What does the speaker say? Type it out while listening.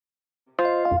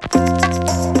They're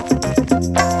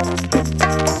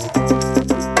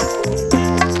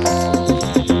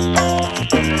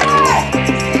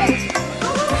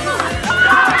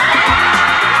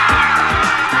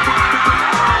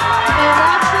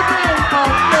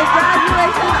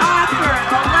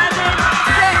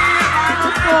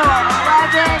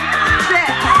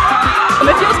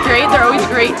always a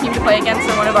great team to play against.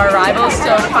 They're one of our rivals,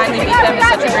 so to finally beat them is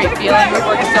such a great feeling. We've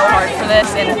worked so hard for this,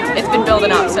 and it's been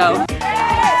building up, so.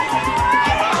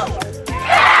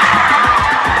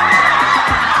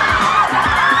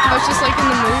 It's just like in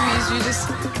the movies, you just,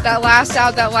 that last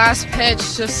out, that last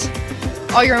pitch, just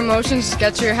all your emotions just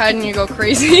get to your head and you go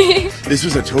crazy. This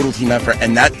was a total team effort,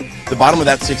 and the bottom of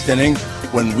that sixth inning,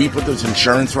 when we put those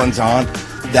insurance runs on,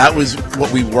 that was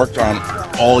what we worked on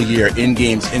all year, in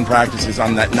games, in practices,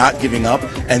 on that not giving up,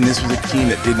 and this was a team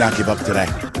that did not give up today.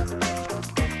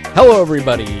 Hello,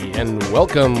 everybody, and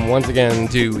welcome once again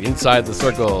to Inside the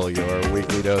Circle, your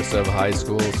weekly dose of high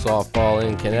school softball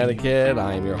in Connecticut.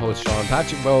 I am your host, Sean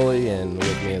Patrick Bowley, and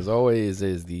with me, as always,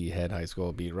 is the head high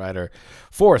school beat writer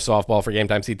for softball for Game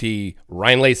Time CT,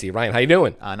 Ryan Lacey. Ryan, how you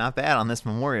doing? Not bad on this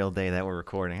Memorial Day that we're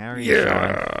recording. How are you, Sean?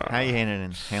 How are you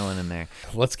handling in there?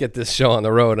 Let's get this show on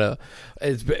the road.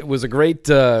 It was a great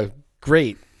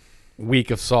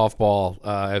week of softball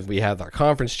as we had our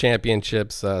conference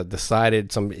championships,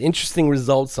 decided some interesting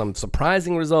results, some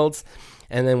surprising results,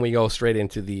 and then we go straight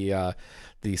into the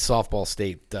softball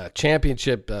state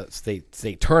championship,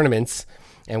 state tournaments,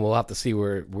 and we'll have to see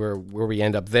where we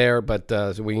end up there. But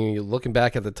when you're looking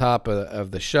back at the top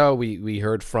of the show, we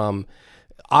heard from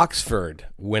Oxford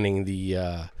winning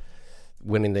the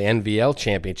NVL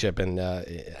championship and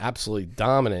absolutely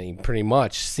dominating pretty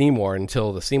much Seymour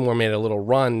until the Seymour made a little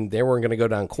run. They weren't going to go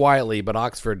down quietly, but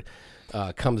Oxford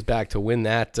comes back to win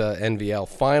that NVL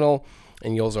final.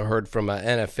 And you also heard from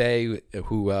NFA,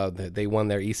 who they won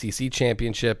their ECC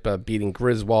championship, beating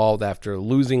Griswold after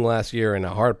losing last year in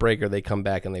a heartbreaker. They come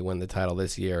back and they win the title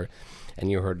this year. And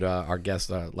you heard our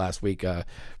guest last week,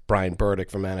 Brian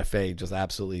Burdick from NFA, just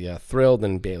absolutely thrilled,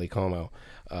 and Bailey Como,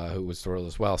 who was thrilled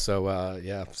as well. So,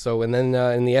 yeah. So, and then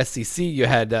in the SEC, you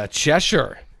had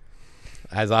Cheshire,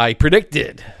 as I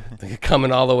predicted,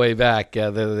 coming all the way back.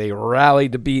 They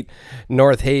rallied to beat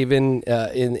North Haven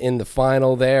in the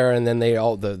final there, and then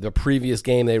the previous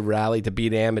game they rallied to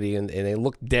beat Amity, and they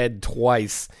looked dead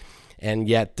twice, and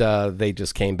yet they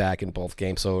just came back in both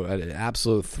games. So an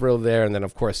absolute thrill there. And then,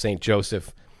 of course, St.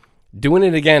 Joseph doing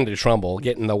it again to Trumbull,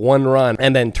 getting the one run,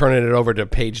 and then turning it over to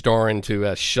Paige Doran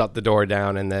to shut the door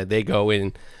down, and they go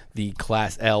in the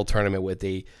Class L tournament with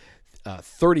a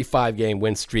 35-game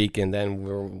win streak. And then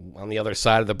we're on the other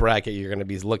side of the bracket. You're going to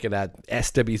be looking at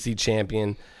SWC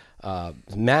champion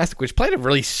Massac, which played a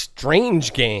really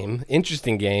strange game,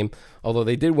 interesting game. Although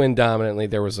they did win dominantly,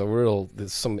 there was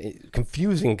there's some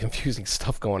confusing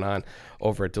stuff going on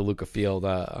over at DeLuca Field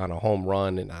on a home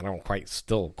run, and I don't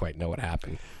still quite know what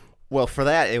happened. Well, for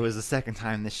that, it was the second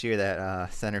time this year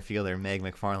that center fielder Meg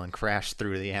McFarland crashed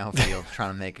through the outfield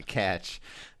trying to make a catch.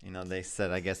 You know, they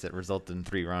said, I guess it resulted in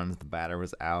 3 runs. The batter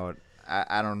was out.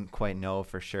 I don't quite know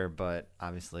for sure, but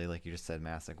obviously, like you just said,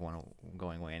 Massac won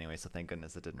going away anyway, so thank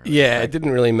goodness it didn't really it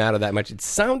didn't really matter that much. It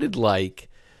sounded like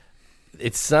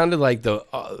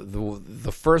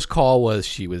the first call was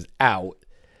she was out,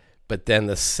 but then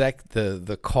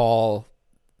the call,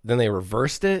 then they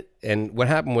reversed it, and what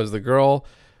happened was the girl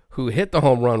who hit the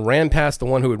home run ran past the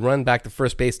one who would run back to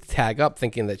first base to tag up,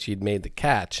 thinking that she'd made the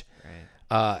catch.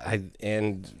 Right.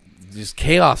 And just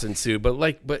chaos ensued.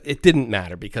 But it didn't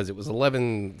matter because it was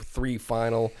 11-3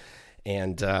 final,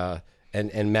 and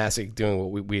Massac doing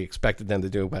what we expected them to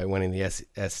do by winning the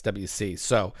SWC.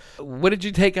 So, what did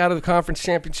you take out of the conference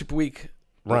championship week,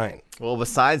 Ryan? Well,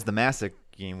 besides the Massac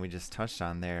game we just touched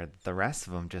on there, the rest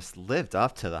of them just lived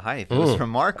up to the hype. It was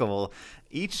remarkable.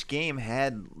 Each game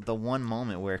had the one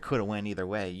moment where it could have went either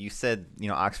way. You said,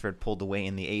 Oxford pulled away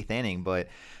in the 8th inning, but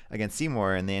against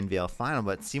Seymour in the NVL final,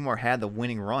 but Seymour had the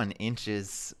winning run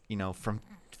inches, from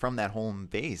that home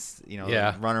base.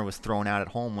 The runner was thrown out at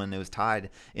home when it was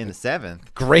tied in the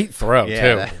 7th. Great throw,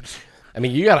 too. I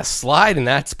mean, you got to slide in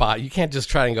that spot. You can't just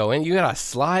try and go in. You got to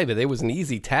slide, but it was an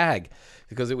easy tag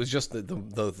because it was just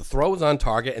the throw was on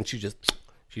target, and she just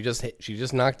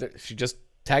knocked it. She just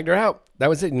tagged her out. That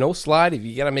was it. No slide. If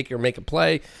you got to make a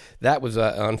play, that was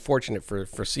unfortunate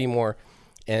for Seymour,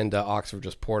 and Oxford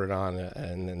just poured it on,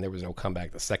 and then there was no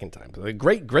comeback the second time. But a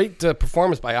great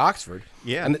performance by Oxford.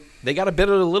 Yeah, and they got a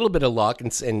little bit of luck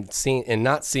and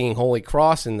not seeing Holy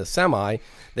Cross in the semi.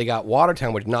 They got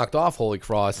Watertown, which knocked off Holy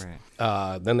Cross.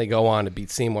 Right. Then they go on to beat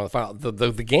Seymour in the final.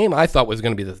 The game I thought was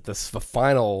going to be the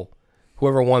final.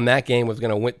 whoever won that game was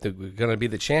going to be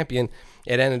the champion.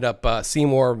 It ended up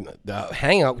Seymour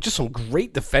hanging out with just some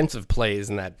great defensive plays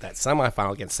in that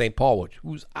semifinal against St. Paul,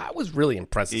 I was really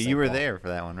impressed with. You were Paul. there for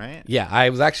that one, right? Yeah, I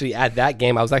was actually at that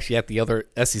game. I was actually at the other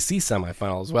SEC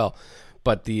semifinal as well.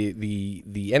 But the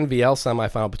NVL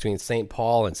semifinal between St.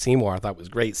 Paul and Seymour I thought was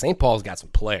great. St. Paul's got some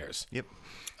players. Yep.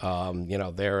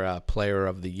 They're player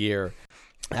of the year.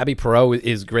 Abby Perot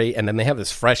is great. And then they have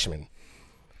this freshman,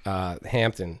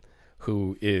 Hampton,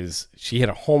 she hit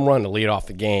a home run to lead off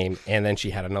the game, and then she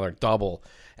had another double,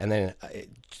 and then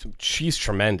she's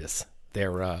tremendous.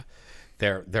 They're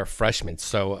freshmen,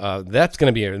 so that's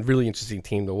going to be a really interesting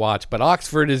team to watch. But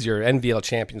Oxford is your NVL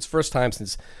champions, first time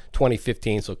since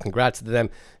 2015, so congrats to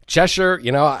them. Cheshire,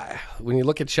 when you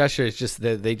look at Cheshire, it's just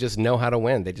that they just know how to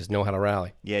win. They just know how to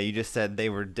rally. Yeah, you just said they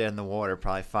were dead in the water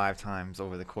probably 5 times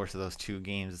over the course of those 2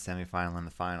 games, the semifinal and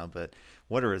the final. But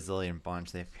what a resilient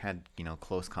bunch. They've had,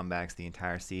 close comebacks the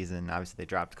entire season. Obviously, they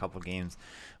dropped a couple games,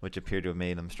 which appeared to have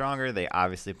made them stronger. They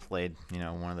obviously played,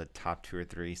 one of the top 2 or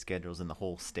 3 schedules in the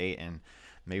whole state, and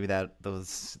maybe that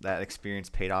experience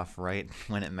paid off right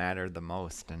when it mattered the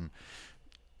most. And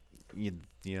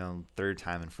third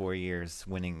time in 4 years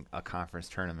winning a conference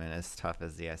tournament as tough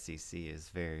as the SEC is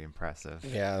very impressive.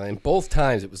 Yeah, and both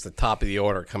times it was the top of the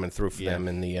order coming through for them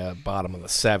in the bottom of the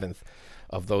 7th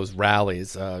of those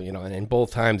rallies. And in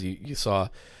both times you saw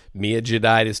Mia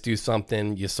Jeditis do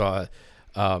something. You saw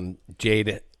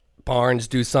Jade Barnes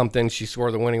do something. She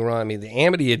scored the winning run. I mean, the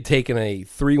Amity had taken a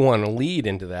 3-1 lead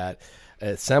into that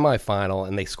semifinal,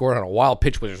 and they scored on a wild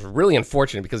pitch, which was really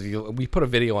unfortunate because we put a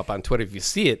video up on Twitter. If you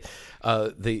see it,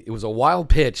 it was a wild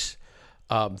pitch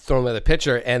thrown by the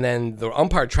pitcher, and then the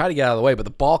umpire tried to get out of the way, but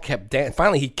the ball kept dancing.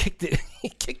 Finally, he kicked it. He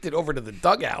kicked it over to the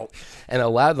dugout and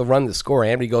allowed the run to score.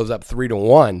 Amity goes up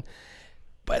 3-1.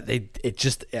 But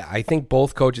I think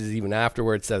both coaches even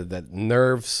afterwards said that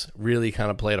nerves really kind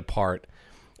of played a part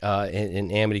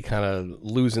in Amity kind of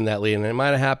losing that lead. And it might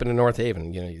have happened in North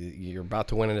Haven. You're about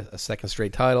to win a second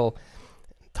straight title.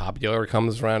 Top of the order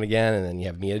comes around again, and then you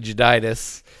have Mia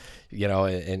Jeditis,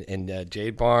 and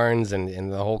Jade Barnes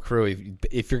and the whole crew.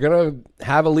 If you're going to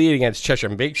have a lead against Cheshire,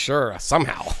 make sure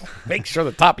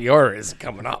the top of the order is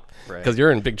coming up, because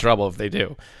you're in big trouble if they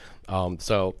do.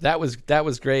 So that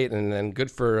was great, and then good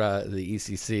for the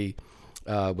ECC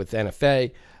with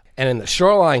NFA. And in the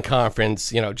Shoreline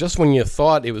Conference, just when you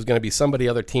thought it was going to be somebody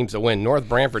other teams to win, North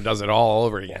Branford does it all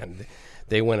over again.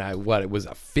 They win it was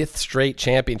a 5th straight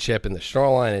championship in the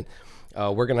Shoreline.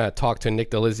 And we're going to talk to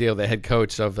Nick Delizio, the head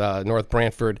coach of North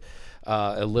Branford,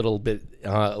 a little bit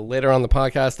later on the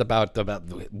podcast about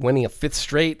winning a 5th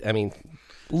straight. I mean,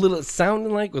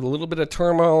 sounding like with a little bit of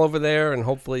turmoil over there, and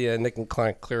hopefully Nick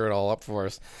can clear it all up for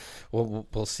us.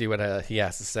 We'll see what he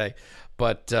has to say.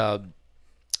 But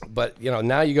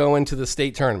now you go into the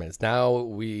state tournaments. Now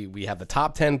we have the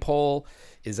top 10 poll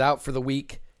is out for the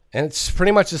week, and it's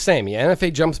pretty much the same.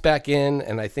 NFA jumps back in,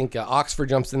 and I think Oxford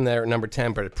jumps in there at number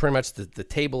 10, but pretty much the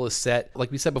table is set. Like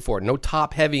we said before, no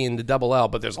top heavy in the double L,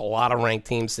 but there's a lot of ranked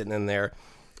teams sitting in there.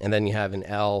 And then you have an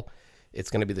L. It's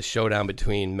going to be the showdown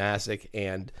between Massac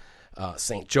and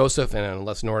St. Joseph, and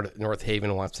unless North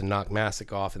Haven wants to knock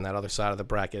Massac off in that other side of the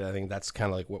bracket, I think that's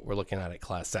kind of like what we're looking at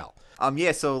Class L.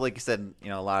 So like you said,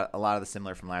 a lot of the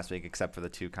similar from last week, except for the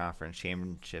 2 conference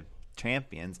championship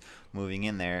champions moving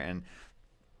in there, and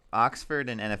Oxford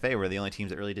and NFA were the only teams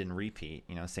that really didn't repeat.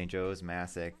 St. Joe's,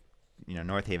 Massac,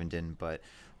 North Haven didn't, but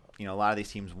a lot of these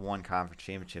teams won conference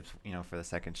championships, for the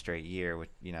 2nd straight year, which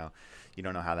you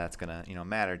don't know how that's gonna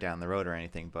matter down the road or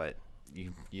anything, but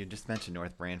you just mentioned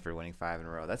North Branford winning 5 in a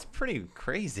row. That's pretty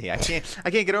crazy. I can't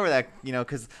get over that,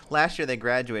 because last year they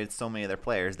graduated so many of their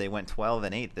players. They went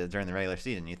 12-8 during the regular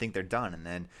season. You think they're done, and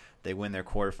then they win their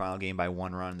quarterfinal game by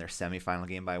 1 run, their semifinal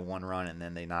game by 1 run, and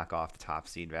then they knock off the top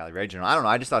seed Valley Regional. I don't know.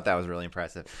 I just thought that was really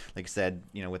impressive. Like I said,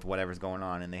 with whatever's going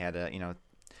on, and they had to,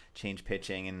 change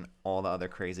pitching and all the other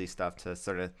crazy stuff to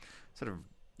sort of.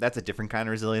 That's a different kind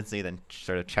of resiliency than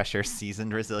sort of Cheshire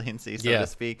seasoned resiliency, so to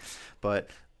speak. But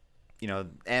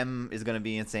M is going to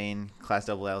be insane. Class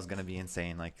AA is going to be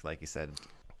insane, like you said.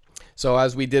 So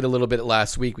as we did a little bit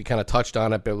last week, we kind of touched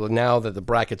on it, but now that the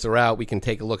brackets are out, we can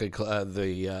take a look at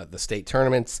the state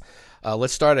tournaments.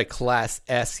 Let's start at Class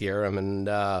S here.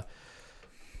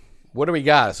 What do we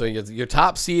got? So your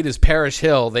top seed is Parish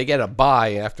Hill. They get a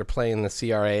bye after playing the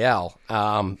CRAL,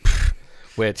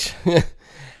 which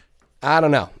I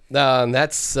don't know.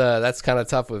 That's kind of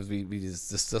tough. As we just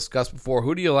discussed before.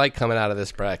 Who do you like coming out of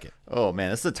this bracket? Oh man,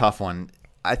 this is a tough one.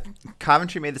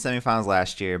 Coventry made the semifinals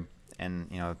last year, and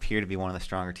appear to be one of the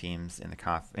stronger teams in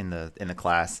the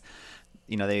class.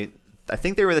 I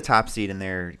think they were the top seed in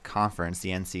their conference,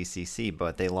 the NCCC,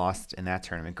 but they lost in that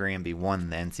tournament. Granby won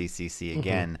the NCCC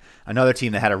again. Another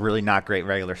team that had a really not great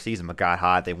regular season, but got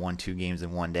hot. They won 2 games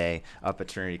in one day up at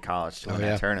Trinity College to win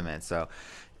that tournament. So,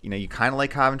 you kind of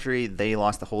like Coventry. They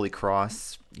lost to Holy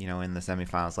Cross, in the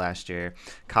semifinals last year.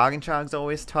 Coggins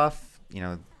always tough.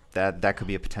 That could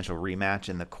be a potential rematch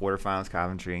in the quarterfinals,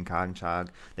 Coventry and Coggins.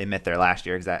 They met there last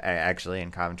year actually,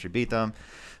 and Coventry beat them.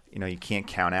 You can't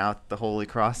count out the Holy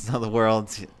Crosses of the world,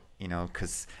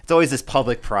 because it's always this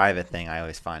public-private thing I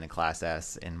always find in Class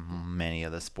S in many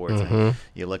of the sports. And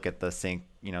you look at the St.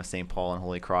 Paul and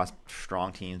Holy Cross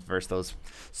strong teams versus those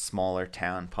smaller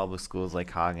town public schools like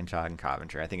Coggins and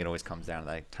Coventry. I think it always comes down to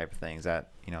that type of thing. Is that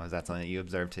something that you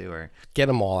observe too, or get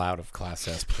them all out of Class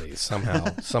S, please?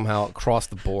 Somehow across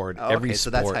the board, every so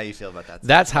sport. That's how you feel about that.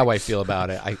 That's how I feel about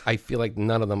it. I feel like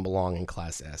none of them belong in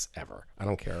Class S ever. I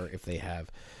don't care if they have,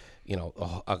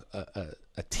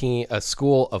 a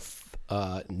school of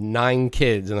 9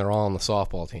 kids and they're all on the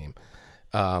softball team.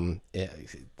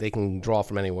 They can draw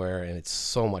from anywhere, and it's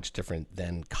so much different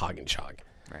than Coggins.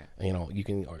 Right. You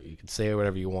can say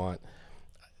whatever you want.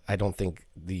 I don't think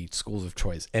the schools of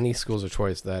choice, any schools of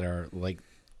choice that are like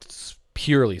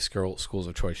purely schools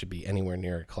of choice, should be anywhere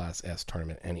near a Class S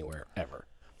tournament anywhere ever.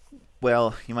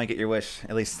 Well, you might get your wish,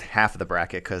 at least half of the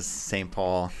bracket, because St.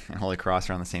 Paul and Holy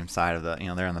Cross are on the same side of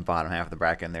they're on the bottom half of the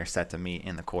bracket, and they're set to meet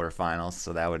in the quarterfinals.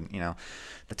 So that would,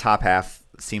 the top half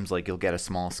seems like you'll get a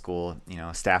small school.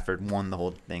 Stafford won the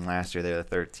whole thing last year. They're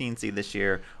the 13th seed this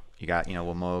year. You got,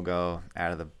 Wamogo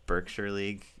out of the Berkshire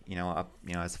League, up,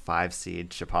 as a 5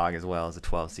 seed, Chippewa as well as a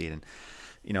 12 seed. And,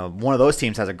 one of those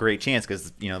teams has a great chance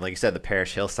because, like you said, the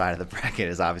Parish Hill side of the bracket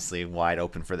is obviously wide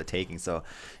open for the taking. So,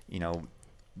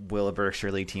 will a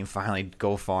Berkshire League team finally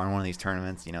go far in one of these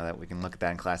tournaments? That we can look at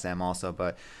that in Class M also.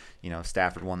 But,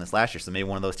 Stafford won this last year. So maybe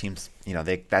one of those teams,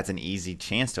 that's an easy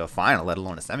chance to a final, let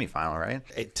alone a semifinal,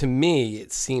 right? To me,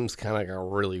 it seems kind of like a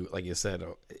really, like you said,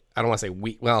 I don't want to say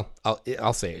weak. Well,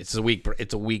 I'll say it's a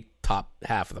weak top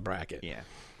half of the bracket. Yeah.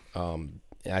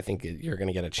 I think you're going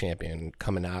to get a champion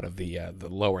coming out of the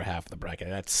lower half of the bracket.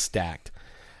 That's stacked.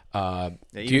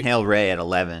 Even Hale Ray at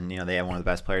 11, they have one of the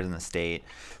best players in the state,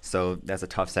 so that's a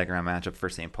tough second round matchup for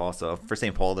St. Paul. So for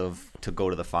St. Paul to go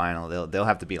to the final, they'll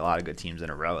have to beat a lot of good teams in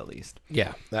a row at least.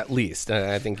 Yeah, at least.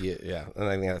 I think and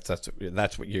I think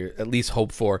that's what you at least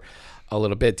hope for a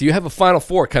little bit. Do you have a Final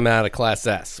Four coming out of Class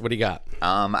S? What do you got?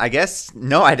 I guess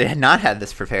no, I did not have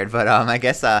this prepared, but I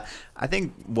guess I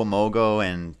think Wamogo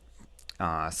and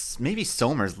maybe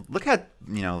Somers. Look how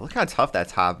tough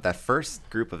that first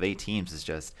group of 8 teams is.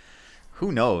 Just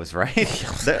who knows, right?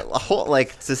 The whole,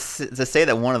 to say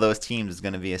that one of those teams is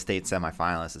going to be a state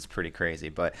semifinalist is pretty crazy.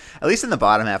 But at least in the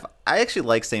bottom half, I actually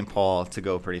like St. Paul to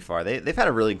go pretty far. They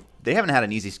haven't had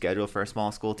an easy schedule for a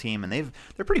small school team, and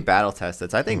they're pretty battle tested.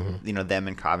 So I think them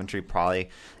and Coventry probably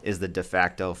is the de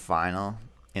facto final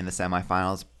in the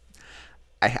semifinals.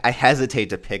 I hesitate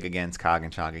to pick against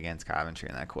Coggins against Coventry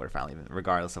in that quarterfinal, even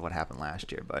regardless of what happened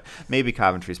last year. But maybe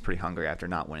Coventry's pretty hungry after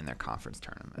not winning their conference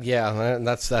tournament. Yeah,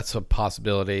 that's a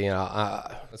possibility.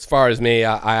 As far as me,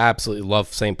 I absolutely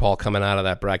love St. Paul coming out of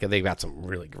that bracket. They've got some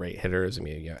really great hitters. I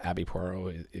mean, Abby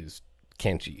Poirot she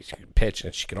can pitch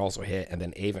and she can also hit, and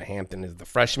then Ava Hampton is the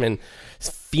freshman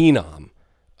phenom.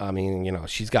 I mean,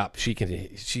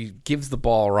 she gives the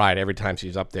ball a ride every time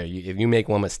she's up there. If you make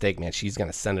one mistake, man, she's going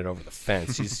to send it over the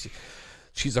fence.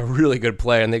 She's a really good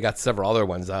player, and they got several other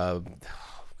ones.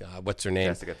 What's her name?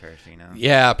 Jessica Parashino.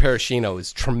 Yeah, Parashino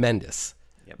is tremendous.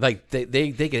 Yep. Like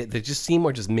they just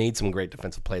Seymour just made some great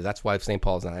defensive plays. That's why St.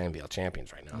 Paul's not IMVL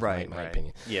champions right now. Right, in my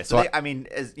opinion. Yeah, so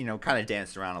as kind of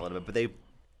danced around a little bit, but they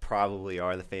probably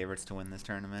are the favorites to win this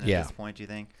tournament at this point. Do you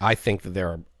think? I think that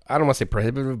they're. I don't want to say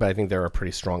prohibitive, but I think they're a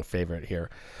pretty strong favorite here.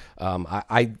 I'm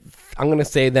going to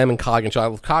say them and Coggins.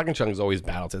 Coggins is always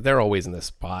battled. They're always in this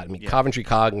spot. I mean, Coventry,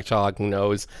 Coggins, who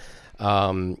knows?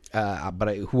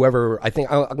 But whoever, I think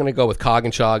I'm going to go with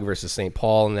Coggins versus St.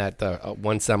 Paul in that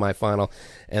one semifinal,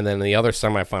 and then the other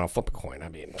semifinal, flip a coin. I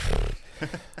mean,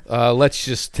 let's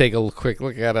just take a quick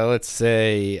look at it. Let's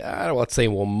say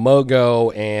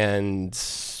Wamogo and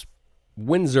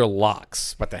Windsor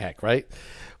Locks. What the heck, right?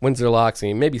 Windsor Locks. I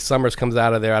mean, maybe Summers comes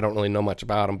out of there. I don't really know much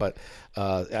about him, but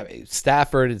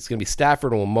Stafford. It's going to be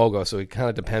Stafford and Wamogo. So it kind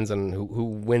of depends on who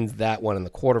wins that one in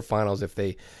the quarterfinals if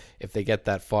they get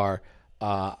that far.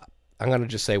 I'm going to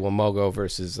just say Wamogo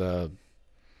versus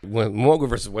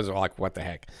Windsor Locks. What the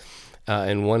heck?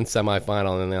 In one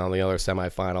semifinal, and then on the other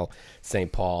semifinal,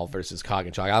 St. Paul versus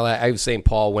Coggins. I have St.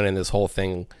 Paul winning this whole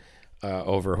thing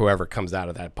over whoever comes out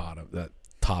of that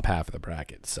top half of the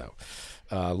bracket. So.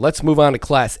 Let's move on to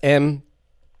Class M.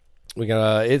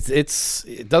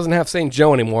 It doesn't have St.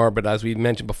 Joe anymore, but as we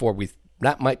mentioned before,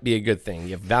 that might be a good thing.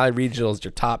 You have Valley Regional as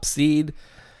your top seed.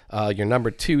 Your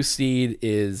number 2 seed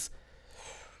is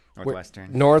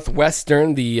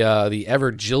Northwestern, the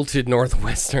ever jilted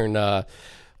Northwestern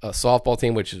softball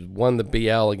team, which has won the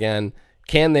BL again.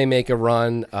 Can they make a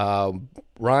run?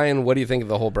 Ryan, what do you think of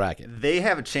the whole bracket? They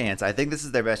have a chance. I think this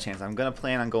is their best chance. I'm going to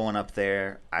plan on going up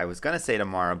there. I was going to say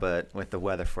tomorrow, but with the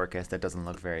weather forecast, that doesn't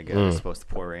look very good. It's supposed to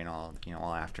pour rain all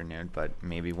afternoon, but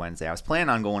maybe Wednesday. I was planning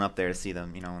on going up there to see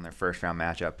them, in their first round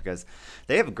matchup because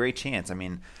they have a great chance. I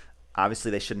mean, obviously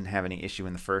they shouldn't have any issue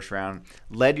in the first round.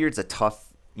 Ledyard's a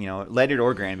tough, Ledyard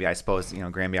or Granby, I suppose.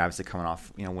 Granby obviously coming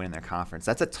off, winning their conference.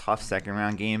 That's a tough second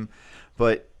round game,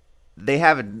 but they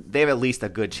have at least a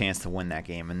good chance to win that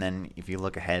game. And then if you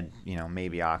look ahead,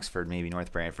 maybe Oxford, maybe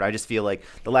North Brantford. I just feel like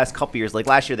the last couple years, like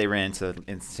last year they ran into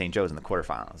St. Joe's in the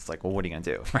quarterfinals. It's like, well, what are you going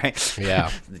to do, right? Yeah.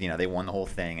 They won the whole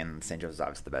thing, and St. Joe's is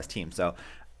obviously the best team. So,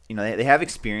 they have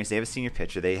experience. They have a senior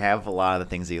pitcher. They have a lot of the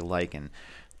things that you like. And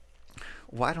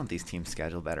why don't these teams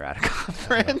schedule better out of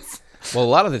conference? Well, a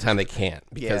lot of the time they can't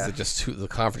because the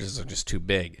conferences are just too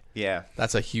big. Yeah.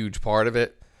 That's a huge part of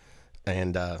it.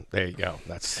 And there you go.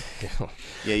 That's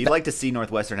yeah. You'd like to see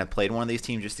Northwestern have played one of these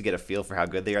teams just to get a feel for how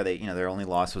good they are. They, their only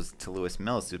loss was to Lewis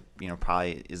Mills, who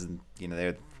probably isn't.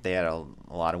 They had a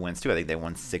lot of wins too. I think they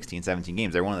won 16, 17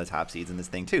 games. They're one of the top seeds in this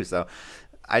thing too. So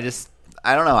I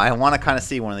don't know. I want to kind of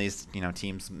see one of these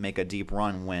teams make a deep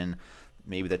run when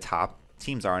maybe the top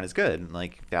teams aren't as good.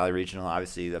 Like Valley Regional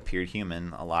obviously appeared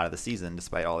human a lot of the season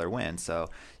despite all their wins. So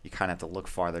you kind of have to look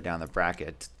farther down the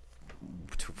bracket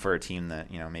for a team that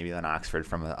maybe than Oxford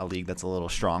from a league that's a little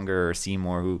stronger, or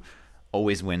Seymour, who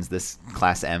always wins this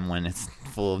Class M when it's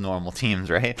full of normal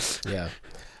teams, right? Yeah.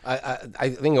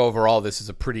 I think overall this is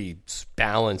a pretty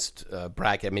balanced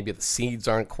bracket. Maybe the seeds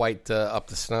aren't quite up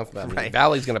to snuff. But I mean, Right.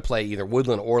 Valley's going to play either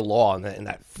Woodland or Law,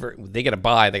 and they get a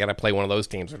bye. They got to play one of those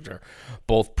teams, which are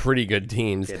both pretty good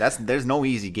teams. Yeah, there's no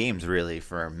easy games really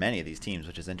for many of these teams,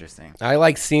 which is interesting. I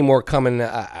like Seymour coming,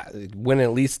 winning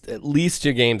at least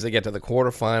 2 games. They get to the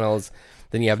quarterfinals.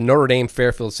 Then you have Notre Dame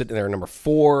Fairfield sitting there at number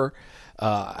 4.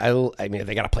 I mean,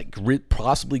 they got to play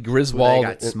possibly Griswold. They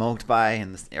got smoked by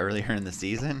earlier in the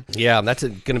season. Yeah, that's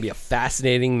going to be a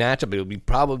fascinating matchup. It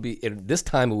would be this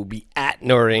time it will be at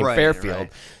Notre Dame Fairfield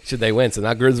should they win. So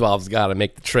now Griswold's got to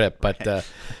make the trip, but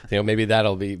maybe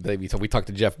that'll be. So we talked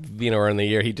to Jeff Vino earlier in the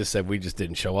year. He just said we just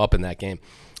didn't show up in that game.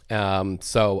 And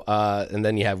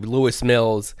then you have Lewis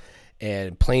Mills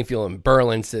and Plainfield and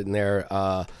Berlin sitting there.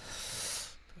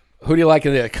 Who do you like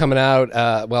coming out?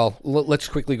 Let's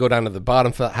quickly go down to the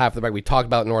bottom half of the bracket. We talked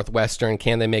about Northwestern.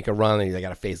 Can they make a run? They got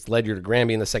to face Ledyard or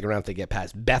Granby in the second round if they get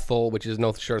past Bethel, which is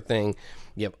no sure thing.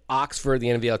 You have Oxford, the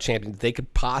NVL champions. They could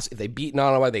if they beat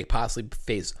Nottawa, they could possibly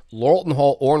face Laurelton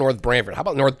Hall or North Brantford. How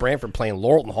about North Brantford playing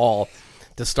Laurelton Hall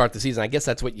to start the season? I guess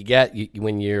that's what you get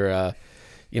when you're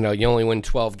you only win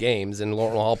 12 games, and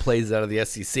Laurelton Hall plays out of the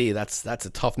SEC. That's a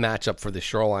tough matchup for the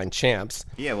Shoreline champs.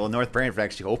 Yeah, well, North Brantford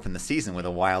actually opened the season with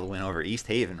a wild win over East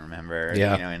Haven, remember?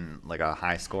 Yeah. In like a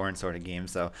high-scoring sort of game.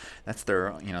 So that's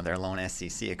their lone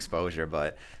SEC exposure.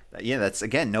 But yeah, that's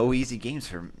again no easy games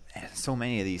for so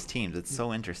many of these teams. It's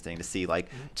so interesting to see like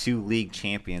 2 league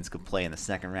champions could play in the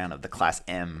second round of the Class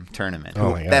M tournament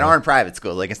that aren't private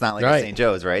schools. Like it's not like St.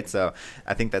 Joe's, right? So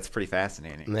I think that's pretty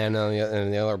fascinating. And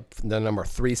the number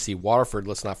 3 seed Waterford.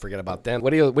 Let's not forget about them.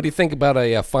 What do you think about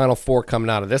a Final Four coming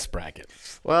out of this bracket?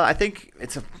 Well, I think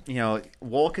it's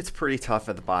Wolcott's pretty tough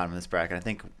at the bottom of this bracket. I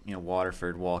think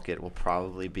Waterford, Wolcott will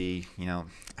probably be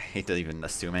I hate to even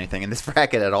assume anything in this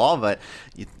bracket at all, but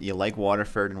you like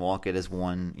Waterford and Wolcott as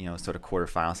one sort of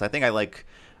quarterfinal. So I think I like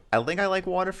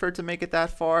Waterford to make it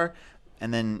that far.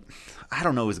 And then I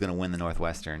don't know who's going to win the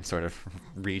Northwestern sort of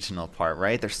regional part,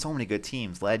 right? There's so many good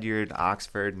teams: Ledyard,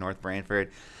 Oxford, North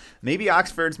Brantford. Maybe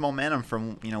Oxford's momentum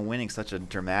from winning such a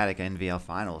dramatic NVL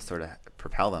final will sort of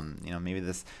propel them. Maybe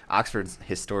this Oxford's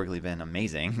historically been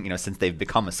amazing. Since they've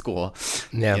become a school.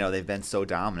 Yeah. They've been so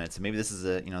dominant. So maybe this is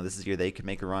a year they could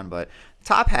make a run. But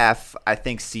top half, I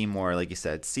think Seymour, like you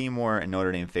said, Seymour and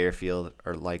Notre Dame Fairfield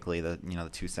are likely the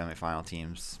 2 semifinal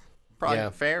teams. Probably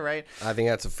fair, right? I think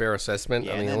that's a fair assessment.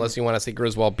 Yeah, I mean, unless you want to see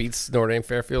Griswold beats Notre Dame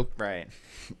Fairfield. Right.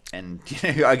 And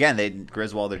again,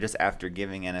 Griswold, they're just after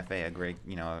giving NFA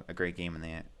a great game in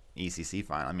the ECC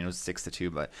final. I mean, it was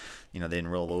 6-2, but they didn't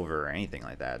roll over or anything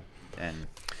like that. And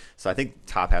so I think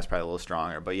top half's probably a little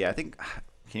stronger. But yeah, I think can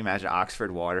you imagine Oxford,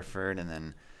 Waterford, and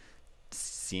then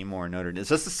Seymour, Notre Dame? It's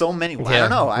just so many. I don't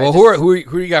know. Well, who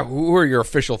you got? Who are your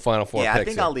official Final Four picks? I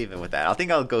think I'll leave it with that. I think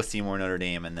I'll go Seymour, Notre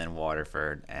Dame, and then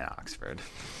Waterford and Oxford.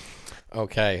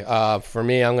 Okay, for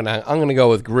me, I'm gonna go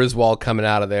with Griswold coming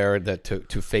out of there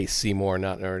to face Seymour,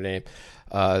 not Notre Dame.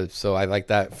 So I like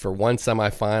that for one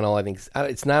semifinal. I think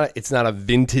it's not a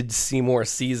vintage Seymour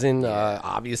season.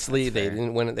 Obviously, they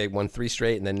didn't win it. They won 3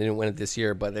 straight and then didn't win it this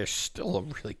year. But they're still a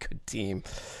really good team.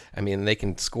 I mean, they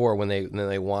can score when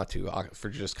they want to.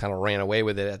 Oxford just kind of ran away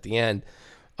with it at the end.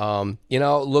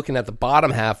 Looking at the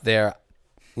bottom half there,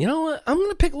 you know what? I'm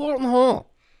gonna pick Laurelton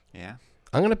Hall. Yeah.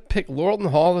 I'm going to pick Laurelton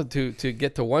Hall to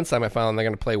get to one semifinal, and they're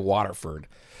going to play Waterford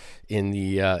in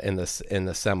the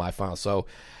semifinal. So,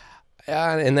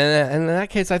 and then in that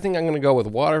case, I think I'm going to go with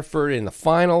Waterford in the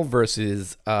final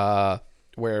versus where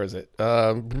is it?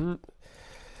 I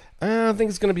think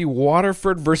it's going to be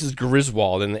Waterford versus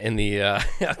Griswold in the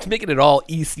making it all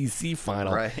ECC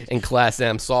final in Class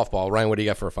M softball. Ryan, what do you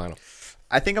got for a final?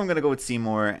 I think I'm going to go with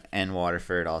Seymour and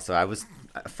Waterford also.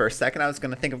 For a second, I was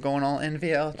going to think of going all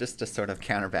NVL just to sort of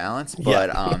counterbalance.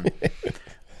 But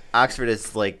Oxford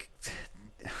is like,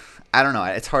 I don't know.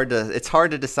 It's hard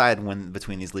to decide when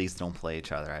between these leagues don't play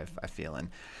each other, I feel. And,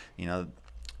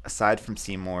 aside from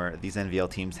Seymour, these NVL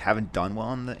teams haven't done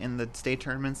well in the state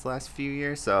tournaments the last few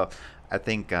years. So I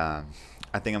think I'm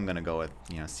going to go with,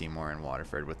 Seymour and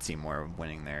Waterford, with Seymour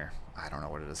winning their, I don't know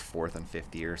what it is, 4th and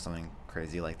 5th year or something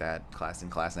crazy like that, Class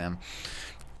M.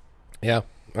 Yeah,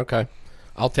 okay.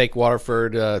 I'll take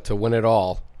Waterford to win it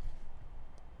all,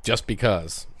 just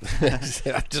because.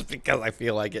 Just because I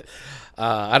feel like it.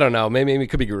 I don't know. Maybe it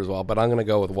could be Griswold, but I'm going to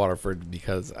go with Waterford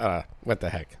because what the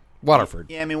heck, Waterford.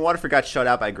 Yeah, I mean Waterford got shut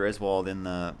out by Griswold in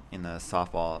the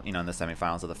softball, in the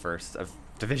semifinals of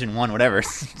Division I, whatever.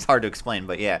 It's hard to explain,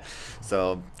 but yeah.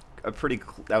 So that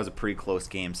was a pretty close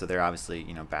game. So they're obviously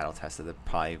battle tested. They're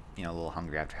probably a little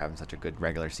hungry after having such a good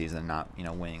regular season and not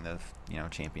winning the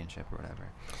championship or whatever.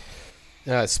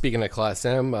 Speaking of Class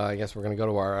M, I guess we're going to go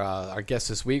to our guest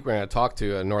this week. We're going to talk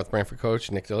to North Branford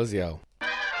coach Nick Delizio.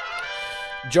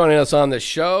 Joining us on the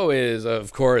show is,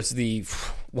 of course, they're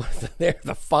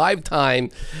the 5-time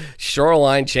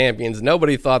Shoreline champions.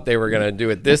 Nobody thought they were going to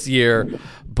do it this year,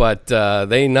 but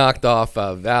they knocked off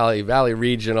Valley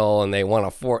Regional, and they won a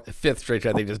 5th straight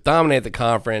try. They just dominate the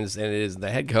conference, and it is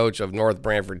the head coach of North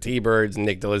Branford T-Birds,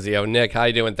 Nick Delizio. Nick, how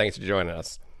you doing? Thanks for joining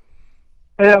us.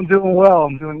 Hey, I'm doing well.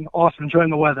 I'm doing awesome,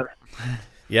 enjoying the weather.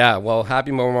 Yeah, well,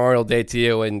 happy Memorial Day to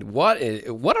you, and what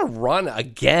a run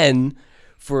again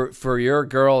for your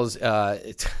girls to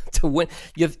win.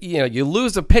 You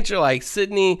lose a pitcher like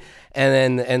Sydney,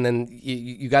 and then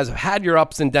you guys have had your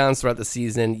ups and downs throughout the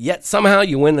season. Yet somehow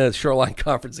you win the Shoreline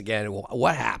Conference again.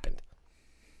 What happened?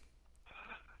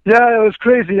 Yeah, it was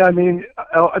crazy. I mean,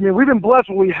 we've been blessed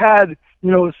when we had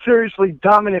seriously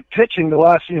dominant pitching the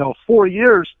last 4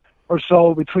 years or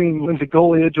so between Lindsay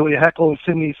Golia, Julia Heckel, and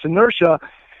Sydney Sinersha.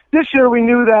 This year we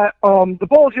knew that the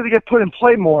ball was going to get put in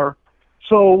play more.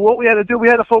 So what we had to do, we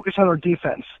had to focus on our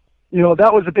defense.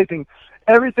 That was a big thing.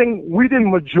 We did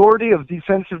majority of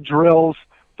defensive drills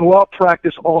throughout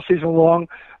practice all season long.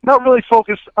 Not really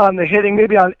focused on the hitting,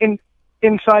 maybe on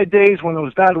inside days when it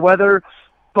was bad weather.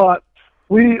 But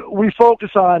we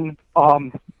focus on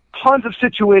tons of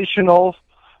situational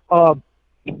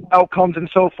outcomes and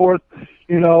so forth.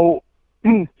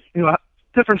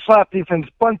 Different slap defense,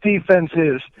 bunt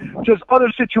defenses, just other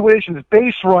situations,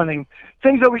 base running,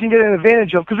 things that we can get an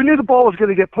advantage of, because we knew the ball was going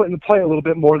to get put into play a little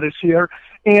bit more this year.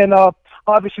 And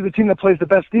obviously the team that plays the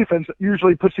best defense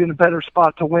usually puts you in a better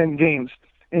spot to win games.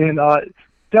 And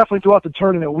definitely throughout the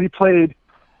tournament, we played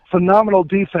phenomenal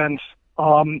defense,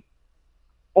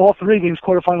 all 3 games,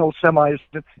 quarterfinals, semis,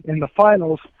 in the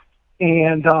finals,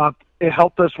 and it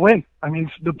helped us win. I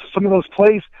mean, some of those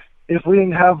plays, if we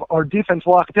didn't have our defense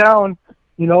locked down,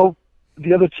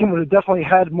 the other team would have definitely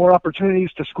had more opportunities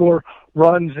to score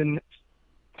runs and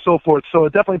so forth. So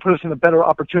it definitely put us in a better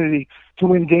opportunity to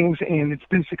win games, and it's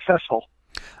been successful.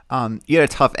 You had a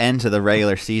tough end to the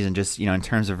regular season, just in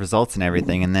terms of results and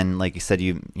everything. And then, like you said,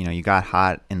 you got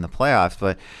hot in the playoffs,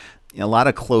 but a lot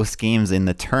of close games in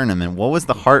the tournament. What was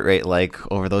the heart rate like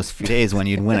over those few days when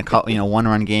you'd win a couple,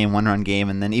 one-run game,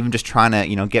 and then even just trying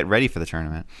to get ready for the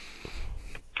tournament?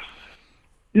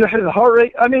 The heart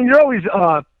rate. I mean, you're always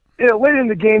late in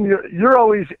the game. You're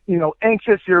always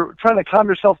anxious. You're trying to calm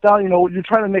yourself down. You're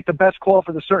trying to make the best call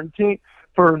for the certain team,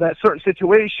 for that certain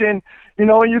situation. And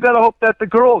you got to hope that the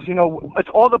girls. It's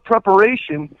all the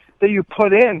preparation that you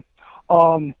put in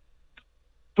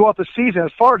throughout the season,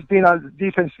 as far as being on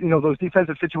defense. Those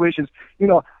defensive situations.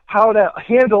 How to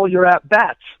handle your at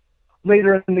bats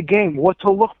later in the game. What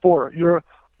to look for. Your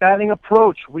batting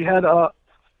approach. We had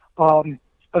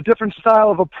a different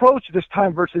style of approach this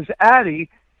time versus Addie,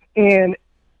 and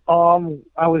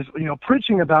I was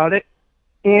preaching about it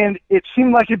and it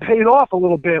seemed like it paid off a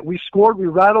little bit. We scored, we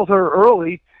rattled her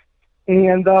early,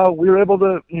 and we were able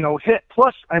to, hit.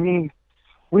 Plus, I mean,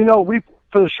 we know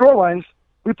for the Shorelines,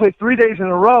 we played 3 days in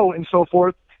a row and so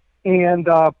forth, and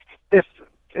if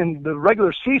in the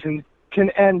regular season can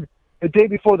end the day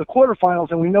before the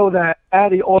quarterfinals, and we know that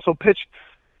Addie also pitched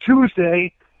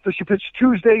Tuesday, so she pitched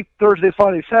Tuesday, Thursday,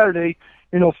 Friday, Saturday,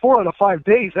 4 out of 5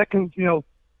 days. That can,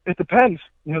 it depends,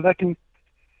 that can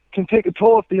take a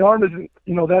toll if the arm isn't,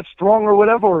 that strong or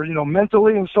whatever, or,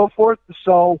 mentally and so forth.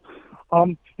 So,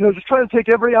 just trying to take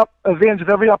every advantage of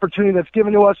every opportunity that's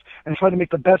given to us and try to make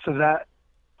the best of that.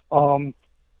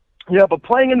 But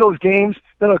playing in those games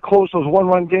that are close, those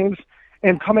one-run games,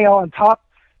 and coming out on top,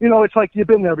 it's like you've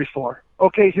been there before.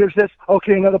 Okay, here's this.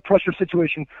 Okay, another pressure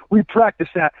situation. We practice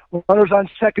that. Runners on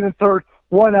second and third,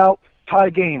 1 out, tie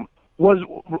game. Was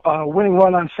winning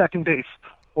run on second base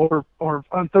or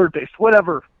on third base,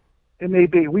 whatever it may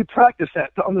be. We practice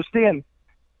that to understand.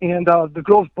 And the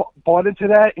girls bought into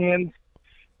that, and,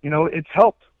 it's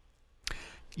helped.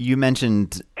 You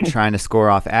mentioned trying to score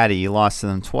off Addie. You lost to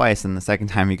them twice, and the second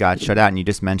time you got shut out, and you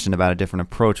just mentioned about a different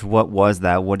approach. What was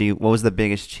that? What was the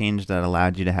biggest change that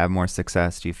allowed you to have more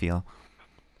success, do you feel?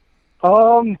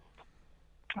 Getting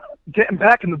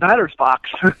back in the batter's box.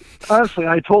 Honestly,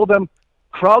 I told them,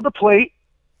 crowd the plate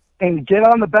and get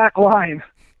on the back line.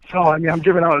 So, I mean, I'm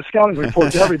giving out a scouting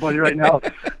report to everybody right now.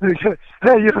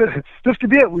 Hey, this could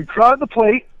be it. We crowded the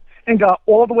plate and got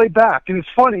all the way back. And it's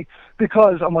funny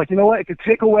because I'm like, you know what? It could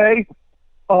take away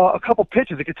a couple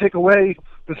pitches. It could take away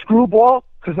the screwball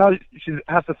because now she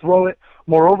has to throw it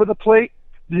more over the plate.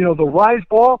 The rise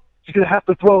ball, she's going to have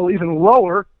to throw even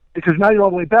lower because now you're all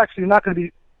the way back, so you're not going to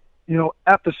be,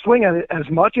 apt to swing at it as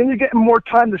much, and you're getting more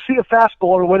time to see a fastball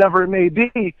or whatever it may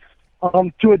be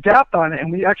to adapt on it.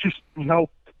 And we actually,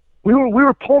 we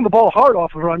were pulling the ball hard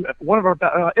off of her. One of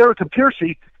our, Erica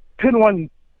Piercy, pinned one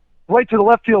right to the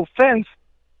left field fence,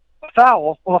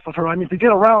 foul off of her. I mean, to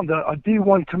get around a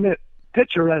D1 commit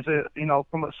pitcher as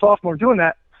from a sophomore doing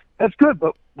that, that's good.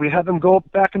 But we had them go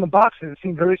back in the box, and it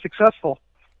seemed very successful.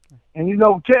 And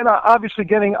obviously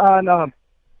getting on,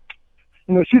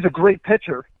 she's a great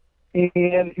pitcher,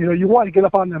 and you want to get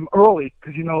up on them early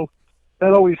because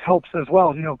that always helps as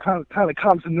well. Kind of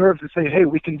calms the nerves and say, hey,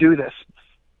 we can do this.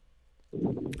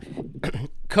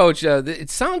 Coach, it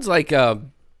sounds like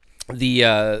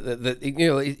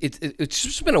it's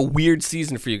just been a weird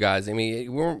season for you guys. I mean, we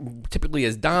weren't typically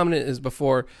as dominant as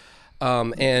before,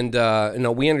 and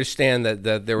we understand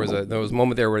that there was a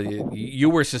moment there where you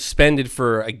were suspended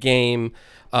for a game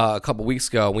a couple weeks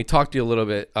ago. And we talked to you a little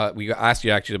bit. We asked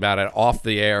you actually about it off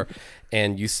the air,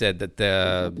 and you said that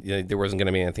there wasn't going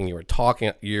to be anything you were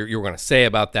going to say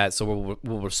about that. So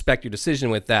we'll respect your decision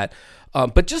with that.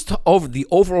 But just over the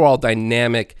overall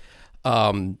dynamic.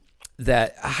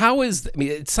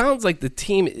 It sounds like the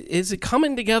team, is it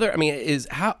coming together? I mean,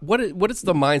 what is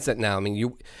the mindset now? I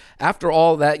mean, after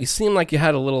all that, you seem like you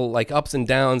had a little like ups and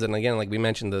downs, and again, like we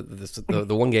mentioned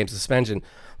the 1 game suspension,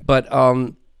 but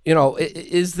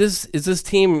is this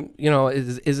team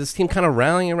kind of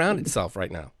rallying around itself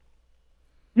right now?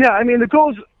 Yeah, I mean the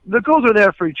goals are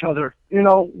there for each other.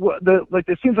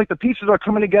 It seems like the pieces are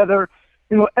coming together.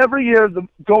 Every year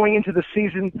going into the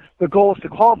season, the goal is to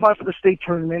qualify for the state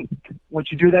tournament. Once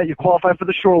you do that, you qualify for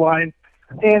the Shoreline,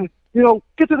 and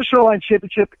get to the Shoreline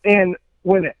championship and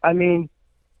win it. I mean,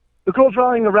 the girls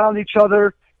rallying around each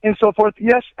other and so forth.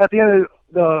 Yes, at the end of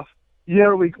the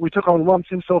year, we took on lumps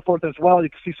and so forth as well. You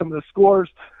can see some of the scores,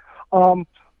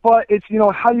 but it's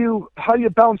how you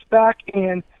bounce back.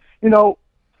 And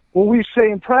what we say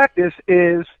in practice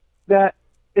is that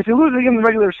if you lose a game in the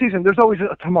regular season, there's always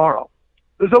a tomorrow.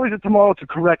 There's always a tomorrow to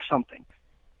correct something.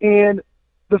 And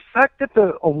the fact that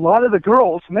many of the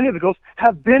girls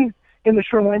have been in the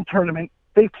Shoreline tournament,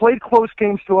 they've played close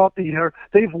games throughout the year.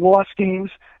 They've lost games,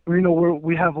 where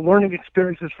we have learning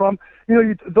experiences from.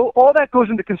 All that goes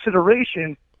into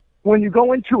consideration when you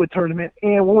go into a tournament.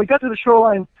 And when we got to the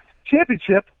Shoreline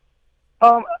championship,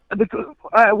 one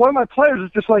of my players is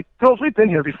just like, girls, we've been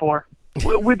here before.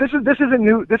 This isn't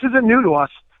new. This isn't new to us.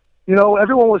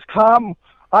 Everyone was calm.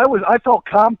 I felt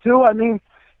calm too. I mean,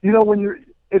 when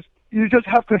you just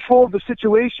have control of the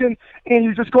situation, and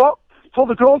you just go out, tell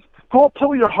the girls, go out,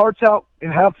 pull your hearts out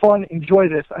and have fun, enjoy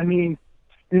this. I mean,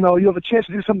 you have a chance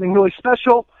to do something really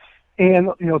special, and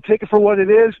take it for what it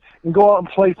is, and go out and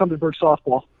play Thunderbird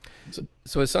softball.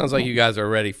 So it sounds like you guys are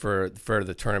ready for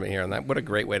the tournament here, and what a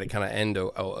great way to kind of end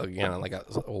again on like a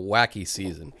wacky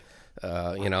season.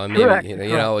 And maybe,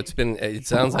 it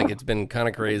sounds like it's been kind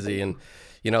of crazy, and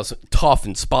some tough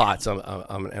in spots.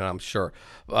 I'm sure.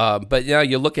 But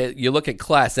you look at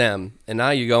Class M, and now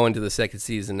you go into the second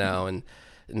season now, and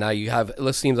now you have.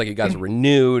 It seems like you guys are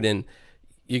renewed, and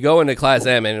you go into Class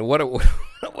M, and what a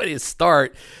way to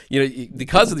start.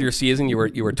 Because of your season, you were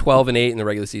 12-8 in the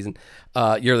regular season.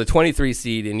 You're the 23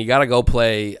 seed, and you got to go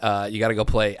play. You got to go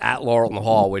play at Laurelton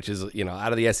Hall, which is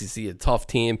out of the SEC, a tough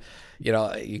team.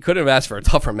 You couldn't have asked for a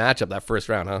tougher matchup that first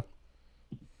round, huh?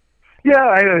 Yeah,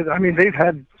 I mean, they've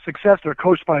had success. They're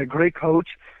coached by a great coach,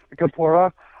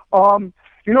 Kapora.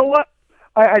 You know what?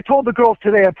 I told the girls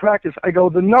today at practice, I go,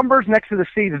 the numbers next to the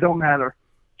seeds don't matter.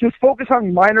 Just focus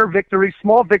on minor victories,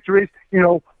 small victories,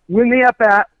 win the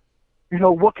at-bat.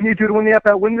 What can you do to win the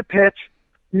at-bat? Win the pitch.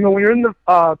 When you're in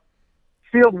the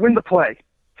field, win the play.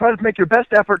 Try to make your best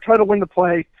effort. Try to win the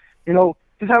play.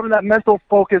 Just having that mental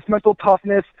focus, mental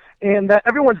toughness, and that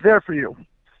everyone's there for you.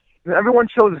 Everyone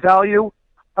shows value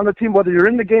on the team, whether you're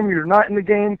in the game or you're not in the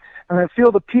game. And I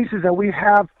feel the pieces that we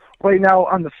have right now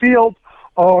on the field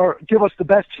give us the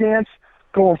best chance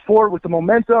going forward with the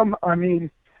momentum. I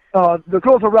mean, the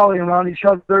girls are rallying around each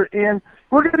other, and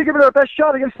we're going to give it our best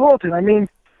shot against Laurelton. I mean,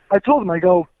 I told them, I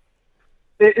go,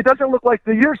 it doesn't look like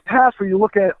the years past where you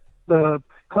look at the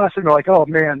class and you're like, oh,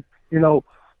 man,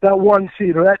 that 1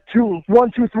 seed or that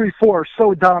 1, 2, 3, 4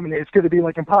 so dominant, it's going to be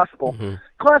like impossible. Mm-hmm.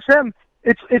 Class M,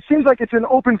 it seems like it's an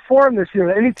open forum this year.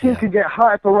 Any team can get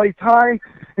hot at the right time.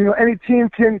 Any team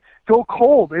can go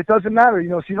cold. It doesn't matter.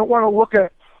 So you don't want to look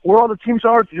at where all the teams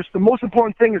are. Just the most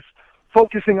important thing is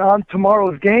focusing on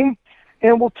tomorrow's game,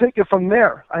 and we'll take it from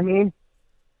there. I mean,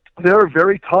 they're a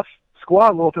very tough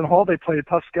squad, Laurelton Hall. They play a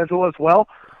tough schedule as well.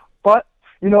 But,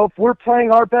 if we're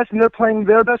playing our best and they're playing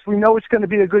their best, we know it's going to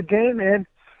be a good game, and,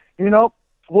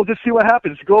 we'll just see what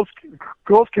happens. Girls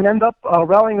can end up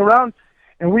rallying around,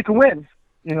 and we can win.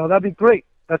 That'd be great.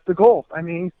 That's the goal. I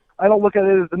mean, I don't look at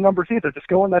it as the numbers either. Just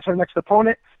go in, that's our next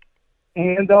opponent,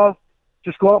 and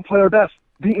just go out and play our best.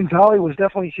 Beating Valley was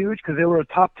definitely huge because they were a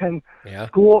top 10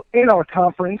 school in our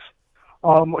conference,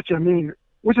 which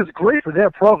is great for their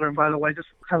program, by the way, just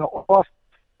kind of off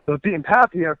the beaten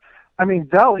path here. I mean,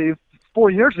 Valley,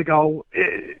 4 years ago,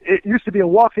 it used to be a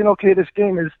walk-in, okay, this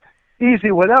game is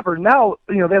easy, whatever. Now,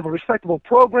 they have a respectable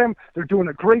program. They're doing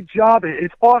a great job.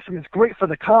 It's awesome. It's great for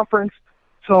the conference.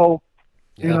 So,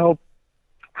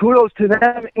 kudos to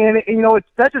them. And,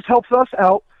 that just helps us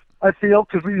out, I feel,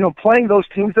 because, playing those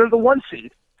teams, they're the 1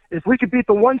 seed. If we could beat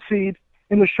the 1 seed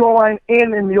in the Shoreline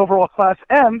and in the overall Class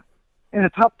M and a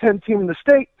top 10 team in the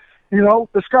state,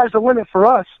 the sky's the limit for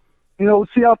us.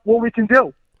 Let's see what we can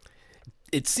do.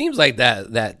 It seems like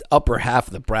that upper half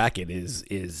of the bracket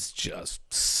is just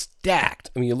stacked.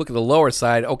 I mean, you look at the lower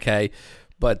side, okay,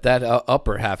 but that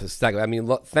upper half is stacked. I mean,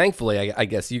 thankfully, I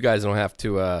guess you guys don't have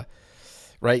to,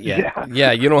 right?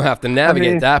 Yeah, you don't have to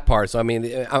navigate that part. So, I mean,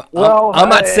 I'm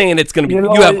not saying it's going to be.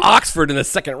 You have Oxford in the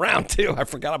second round too. I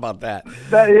forgot about that.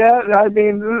 I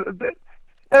mean,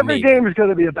 every game is going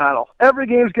to be a battle. Every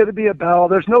game is going to be a battle.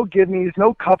 There's no gimmies,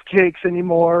 no cupcakes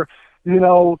anymore.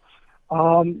 You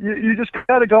just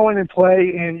got to go in and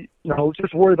play, and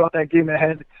just worry about that game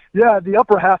ahead. Yeah, the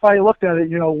upper half. I looked at it,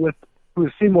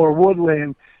 with Seymour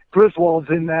Woodland, Griswold's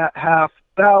in that half,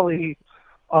 Valley.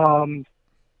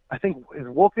 I think is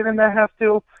Wilkin in that half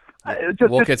too.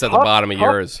 Wilkin's at the bottom of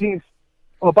yours. Teams.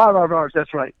 Oh, bottom of ours.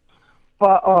 That's right.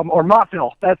 But or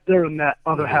Montville. They're in that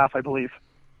other half, I believe.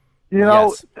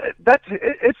 Yes.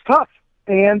 It's tough,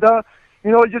 and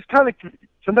just kind of.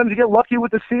 Sometimes you get lucky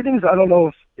with the seedings. I don't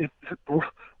know if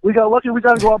we got lucky. We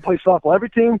got to go out and play softball. Every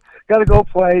team got to go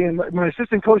play. And my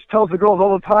assistant coach tells the girls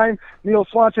all the time, Neil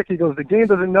Swanchek, he goes, the game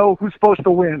doesn't know who's supposed to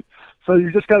win. So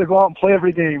you just got to go out and play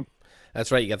every game.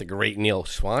 That's right. You got the great Neil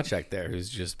Swanchek there, who's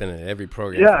just been in every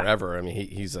program forever. I mean,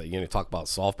 he's talk about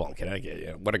softball in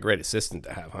Connecticut. What a great assistant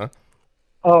to have, huh?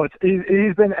 Oh,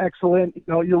 he's been excellent.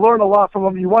 You learn a lot from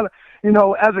him. You want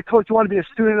to, as a coach, you want to be a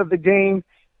student of the game,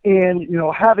 and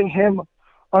having him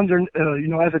under,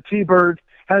 as a T-Bird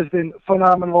has been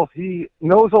phenomenal. He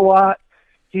knows a lot.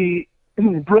 He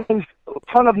brings a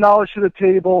ton of knowledge to the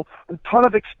table, a ton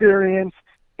of experience,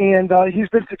 and he's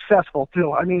been successful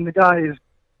too. I mean, the guy is.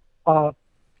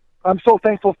 I'm so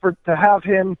thankful to have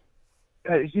him.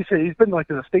 He said he's been like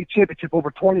to the state championship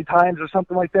over 20 times or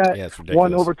something like that. Yeah, it's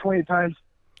ridiculous. Won over 20 times.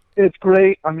 It's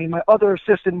great. I mean, my other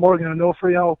assistant, Morgan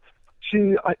Onofrio,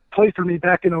 she played for me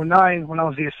back in 2009 when I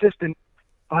was the assistant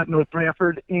at North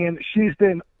Branford, and she's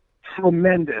been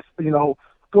tremendous.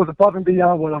 Goes above and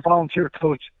beyond what a volunteer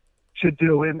coach should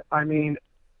do. And I mean,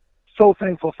 so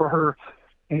thankful for her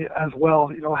as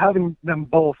well. Having them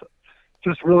both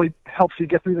just really helps you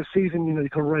get through the season. You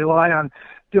can rely on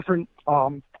different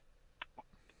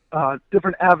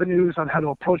different avenues on how to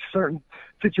approach certain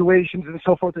situations and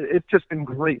so forth. It's just been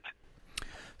great.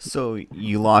 So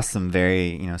you lost some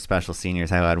very, special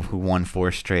seniors who won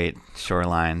 4 straight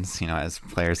Shorelines, as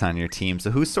players on your team.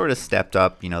 So who sort of stepped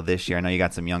up, this year? I know you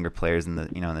got some younger players in the,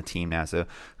 in the team now. So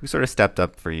who sort of stepped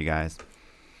up for you guys?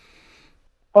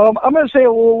 I'm going to say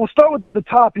we'll start with the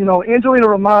top. Angelina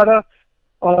Ramada.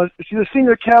 She's a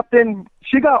senior captain.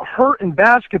 She got hurt in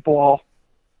basketball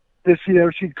this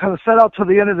year. She kind of set out till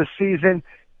the end of the season.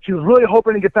 She was really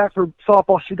hoping to get back for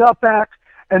softball. She got back,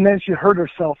 and then she hurt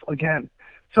herself again.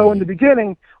 So in the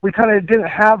beginning, we kind of didn't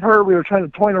have her. We were trying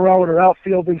to toy around with her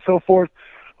outfield and so forth,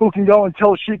 who can go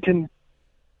until she can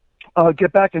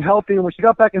get back and healthy. And when she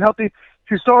got back and healthy,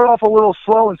 she started off a little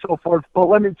slow and so forth. But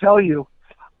let me tell you,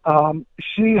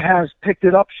 she has picked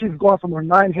it up. She's gone from her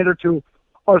 9-hitter to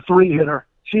our 3-hitter.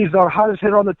 She's our hottest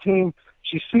hitter on the team.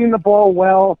 She's seeing the ball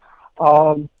well.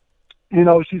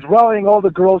 She's rallying all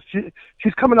the girls.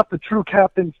 She's coming up the true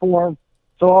captain form.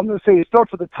 So I'm going to say it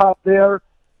starts at the top there.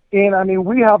 And,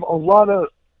 we have a lot of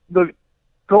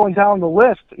going down the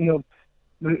list.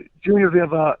 The juniors, we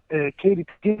have Katie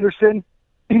Peterson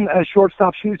as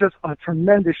shortstop. She's just a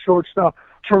tremendous shortstop,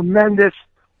 tremendous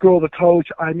girl to coach.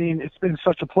 It's been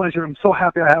such a pleasure. I'm so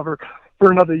happy I have her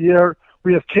for another year.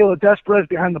 We have Kayla Desprez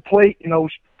behind the plate.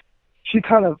 She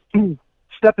kind of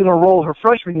stepped in her role her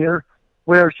freshman year,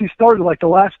 where she started like the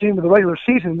last game of the regular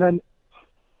season, then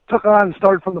took on and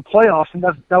started from the playoffs, and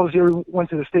that was the year we went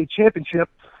to the state championship.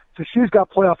 So she's got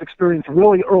playoff experience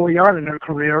really early on in her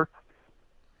career.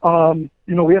 We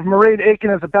have Mairead Aiken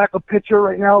as a backup pitcher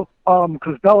right now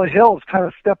because Bella Hill has kind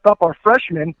of stepped up, our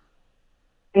freshman,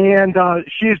 and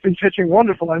she's been pitching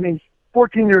wonderful.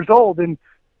 14 years old, and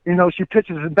she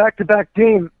pitches in back-to-back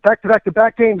games,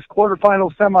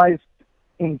 quarterfinals, semis,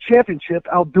 and championship,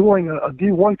 outdoing a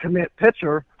D1 commit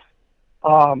pitcher.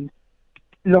 Hannah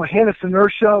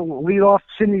Sinersha will lead off,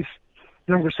 Sydney's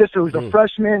younger sister, who's a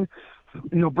freshman.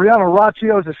 Brianna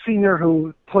Raccio is a senior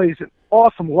who plays an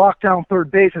awesome lockdown third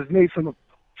base, has made some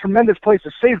tremendous plays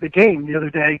to save the game the other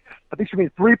day. I think she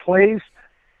made 3 plays.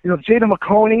 Jada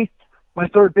McConey, my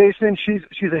third baseman,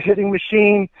 she's a hitting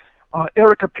machine.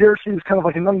 Erica Pierce, who's kind of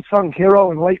like an unsung hero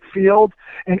in right field.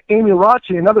 And Amy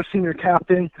Racci, another senior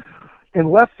captain in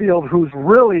left field, who's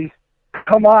really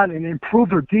come on and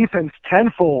improved her defense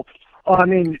tenfold.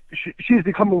 She's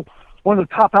become one of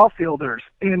the top outfielders.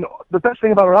 And the best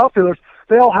thing about our outfielders,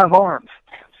 they all have arms.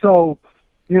 So,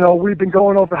 we've been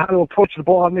going over how to approach the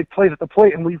ball and make plays at the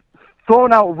plate, and we've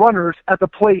thrown out runners at the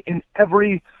plate in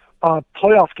every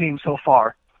playoff game so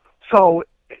far. So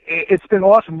it's been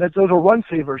awesome. Those are run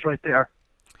savers right there.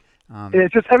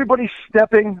 It's just everybody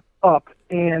stepping up.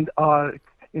 And,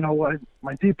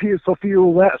 my DP is Sophia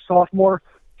Roulette, a sophomore.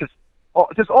 Just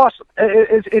awesome.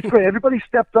 It's great. Everybody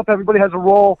stepped up. Everybody has a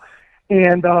role.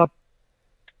 And,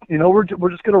 we're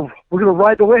just gonna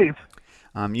ride the wave.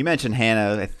 You mentioned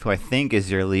Hannah, who I think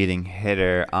is your leading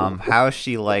hitter. How is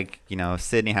she like,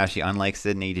 Sydney? How is she unlike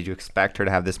Sydney? Did you expect her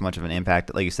to have this much of an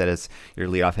impact, like you said, as your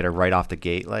leadoff hitter right off the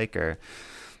gate, or?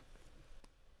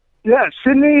 Yeah,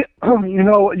 Sydney.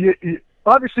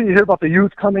 Obviously you hear about the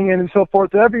youth coming in and so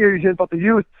forth. Every year you hear about the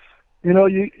youth.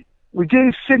 We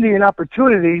gave Sydney an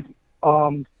opportunity.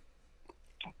 The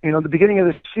beginning of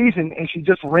the season, and she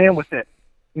just ran with it.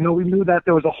 We knew that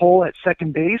there was a hole at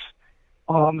second base.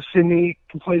 Sydney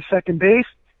can play second base,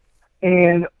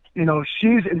 and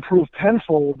she's improved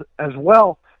tenfold as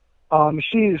well.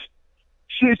 She's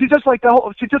just like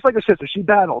she's just like her sister. She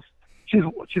battles. She's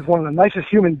one of the nicest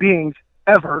human beings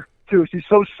ever too. She's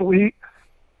so sweet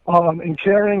and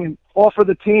caring and all for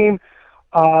the team.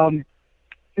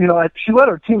 She led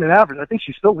our team in average. I think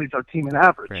she still leads our team in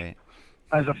average. Right.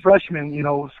 As a freshman,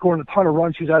 scoring a ton of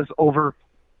runs. She has over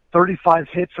 35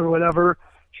 hits or whatever.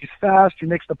 She's fast. She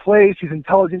makes the plays. She's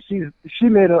intelligent. She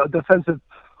made a defensive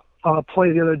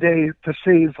play the other day to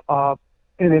save an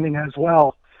inning as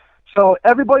well. So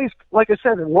everybody's, like I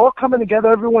said, we're all coming together.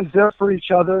 Everyone's there for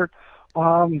each other.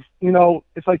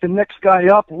 It's like the next guy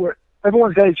up.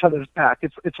 Everyone's got each other's back.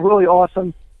 It's really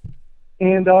awesome.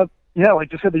 And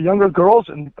like you said, the younger girls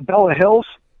and Bella Hills,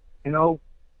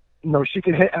 she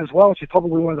can hit as well. She's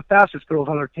probably one of the fastest girls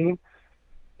on our team.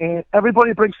 And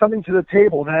everybody brings something to the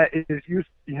table that is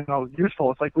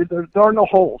useful. It's like there are no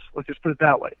holes. Let's just put it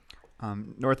that way.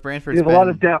 North Branford's we have a lot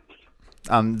of depth.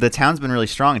 The town's been really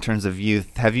strong in terms of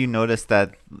youth. Have you noticed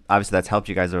that? Obviously, that's helped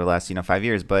you guys over the last 5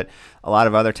 years. But a lot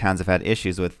of other towns have had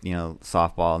issues with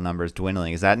softball numbers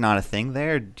dwindling. Is that not a thing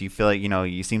there? Do you feel like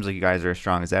it seems like you guys are as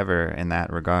strong as ever in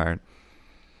that regard?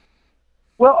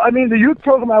 Well, the youth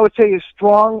program I would say is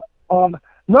strong.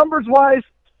 Numbers wise,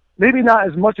 maybe not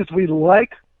as much as we'd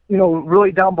like.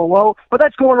 really down below. But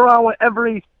that's going around with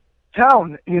every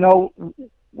town,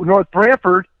 North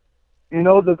Branford.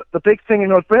 The big thing in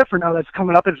North Branford now that's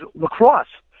coming up is lacrosse.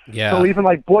 Yeah. So even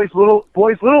like boys little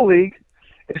league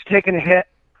is taking a hit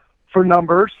for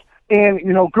numbers, and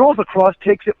girls lacrosse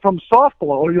takes it from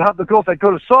softball. Or you have the girls that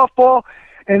go to softball,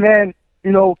 and then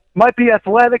might be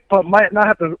athletic but might not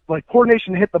have the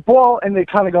coordination to hit the ball, and they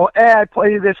kind of go, I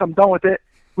play this, I'm done with it.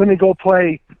 Let me go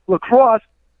play lacrosse,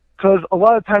 because a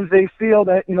lot of times they feel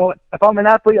that if I'm an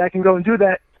athlete, I can go and do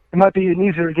that. It might be an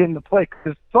easier game to play,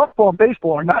 because softball and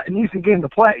baseball are not an easy game to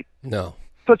play. No.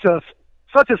 Such a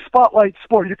spotlight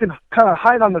sport. You can kind of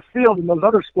hide on the field in those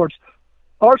other sports.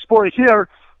 Our sport here,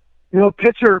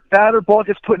 pitcher, batter, ball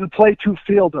gets put in play to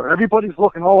fielder. Everybody's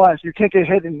looking, all eyes. You can't get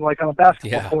hit in on a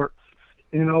basketball court,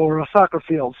 or a soccer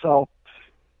field. So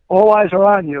all eyes are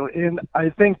on you. And I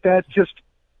think that just,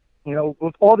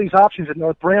 with all these options at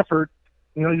North Branford,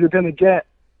 you're going to get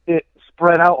it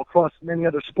spread out across many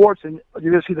other sports, and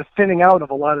you're going to see the thinning out of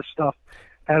a lot of stuff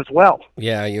as well.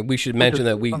 Yeah, we should mention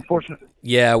that unfortunate.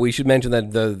 Yeah, we should mention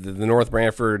that the North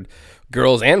Branford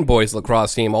girls and boys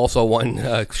lacrosse team also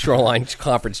won Shoreline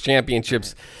Conference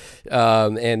championships,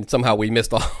 and somehow we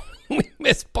missed both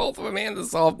of them and the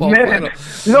softball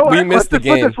final. We missed the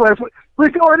game. This way. If we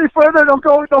go any further, don't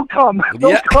come.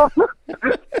 Don't come.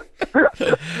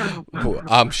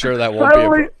 I'm sure that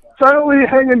won't be. Silently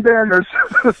hanging banners.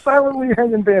 Silently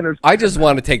hanging banners. I just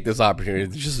want to take this opportunity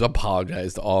to just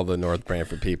apologize to all the North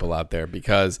Branford people out there,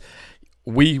 because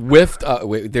we whiffed.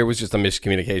 There was just a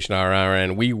miscommunication on our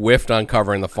end. We whiffed on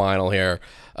covering the final here,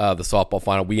 the softball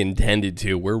final. We intended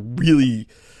to. We're really,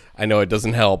 I know it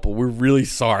doesn't help, but we're really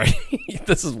sorry.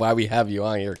 This is why we have you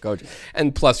on here, Coach.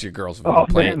 And plus, your girls have been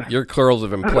playing. Man. Your girls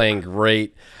have been playing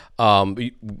great.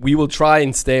 We will try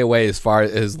and stay away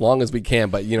as long as we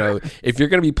can. But if you're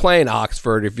going to be playing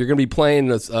Oxford, if you're going to be playing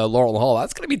Laurel Hall,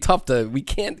 that's going to be tough. We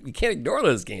can't ignore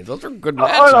those games. Those are good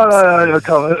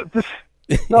matchups.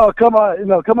 No, come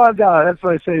on down. That's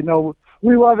what I say. No,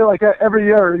 we love it. Every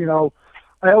year,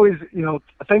 I always,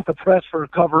 thank the press for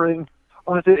covering.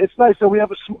 It's nice that we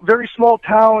have a very small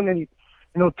town and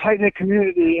tight knit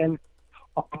community, and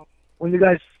when you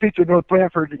guys feature North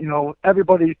Branford,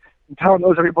 everybody in town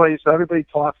knows everybody, so everybody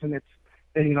talks, and it's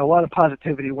a lot of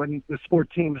positivity when the sport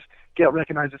teams get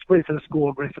recognized. It's great for the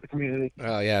school, great for the community.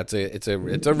 Oh yeah, it's a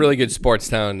really good sports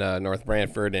town, North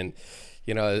Branford, and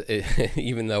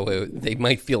even though they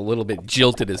might feel a little bit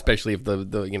jilted, especially if they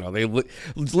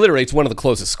literally, it's one of the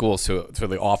closest schools to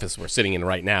the office we're sitting in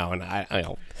right now, and I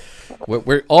know.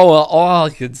 We're all I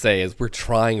could say is we're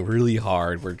trying really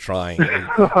hard. We're trying.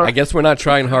 I guess we're not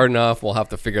trying hard enough. We'll have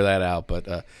to figure that out.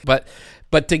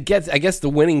 But to get, I guess the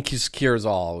winning cures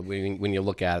all when you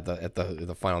look at it at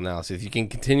the final analysis. If you can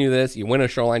continue this, you win a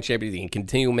Shoreline championship, you can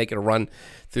continue making a run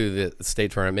through the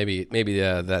state tournament. Maybe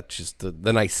that's just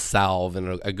the nice salve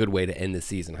and a good way to end the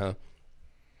season, huh?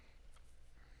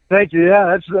 Thank you.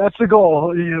 Yeah, that's the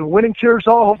goal. Winning cures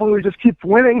all. Hopefully, we just keep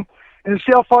winning and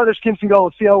see how far this team can go.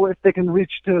 See if they can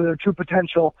reach to their true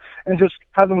potential, and just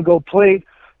have them go play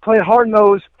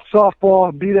hard-nosed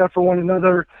softball, be there for one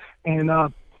another, and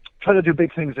try to do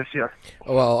big things this year.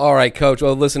 Well, all right, Coach.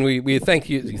 Well, listen, we thank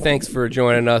you. Thanks for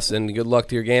joining us, and good luck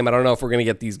to your game. I don't know if we're going to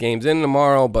get these games in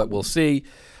tomorrow, but we'll see.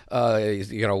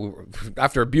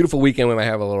 After a beautiful weekend, we might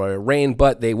have a little bit of rain,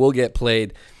 but they will get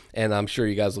played, and I'm sure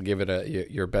you guys will give it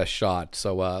your best shot.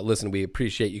 So, listen, we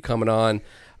appreciate you coming on.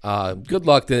 Good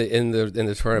luck in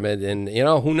the tournament, and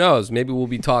who knows? Maybe we'll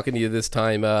be talking to you this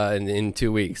time in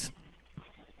 2 weeks.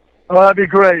 Oh, that'd be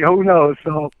great. Who knows?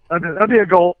 So that'd be a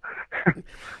goal.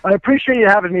 I appreciate you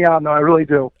having me on, though. I really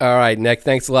do. All right, Nick.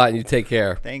 Thanks a lot, and you take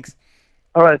care. Thanks.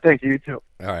 All right, thank you. You too.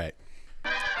 All right.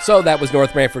 So that was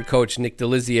North Branford coach Nick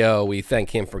DeLizio. We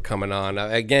thank him for coming on.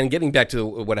 Again, getting back to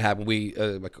what happened, we,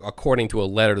 according to a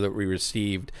letter that we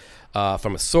received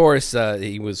from a source,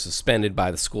 he was suspended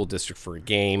by the school district for a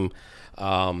game,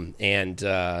 and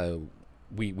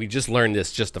we just learned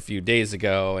this just a few days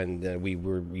ago, and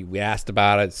we asked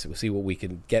about it to see what we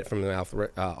could get from him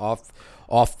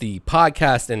off the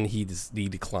podcast, and he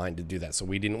declined to do that. So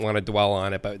we didn't want to dwell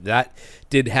on it, but that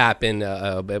did happen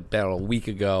about a week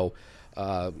ago.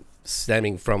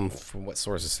 Stemming from what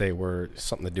sources say were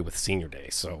something to do with senior day.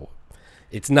 So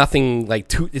it's nothing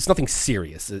it's nothing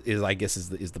serious is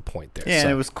the point there. Yeah, so.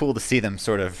 And it was cool to see them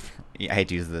sort of, I hate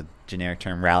to use the generic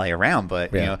term rally around,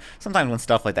 but sometimes when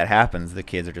stuff like that happens, the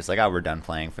kids are just like, oh, we're done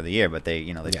playing for the year, but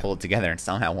they pulled together and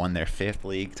somehow won their 5th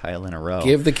league title in a row.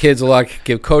 Give the kids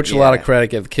give coach a lot of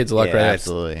credit, give the kids a lot of credit.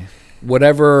 Absolutely.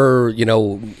 Whatever,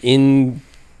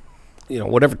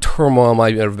 whatever turmoil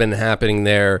might have been happening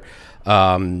there,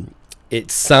 it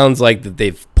sounds like that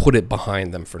they've put it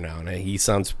behind them for now. And he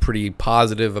sounds pretty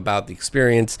positive about the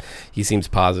experience. He seems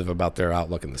positive about their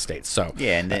outlook in the States. So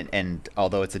yeah, and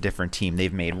although it's a different team,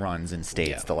 they've made runs in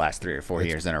States the last 3 or 4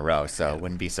 years in a row. So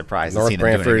wouldn't be surprised to North see them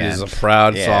Branford do it again. is a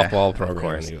proud softball program. Of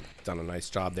course. And they've done a nice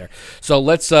job there. So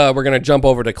let's we're going to jump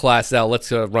over to Class L.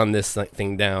 Let's run this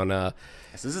thing down.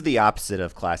 So this is the opposite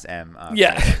of Class M.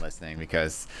 Listening,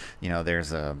 because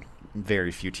there's a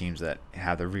very few teams that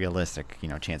have the realistic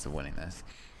chance of winning this.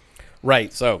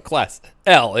 Right. So Class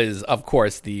L is, of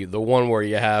course, the one where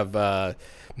you have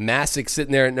Massac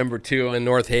sitting there at number 2 and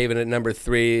North Haven at number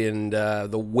 3, and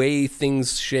the way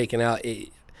things shaking out,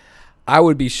 I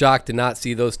would be shocked to not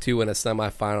see those two in a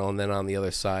semifinal. And then on the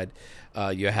other side,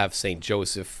 you have St.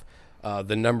 Joseph,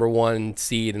 the number 1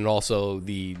 seed and also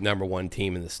the number 1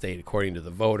 team in the state, according to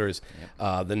the voters.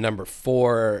 Yep. The number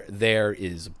 4 there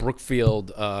is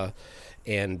Brookfield,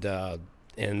 and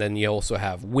then you also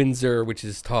have Windsor, which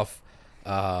is tough.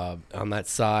 On that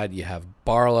side, you have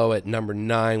Barlow at number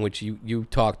 9, which you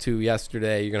talked to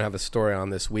yesterday. You're going to have a story on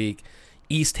this week.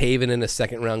 East Haven in a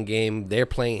second-round game. They're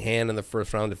playing hand in the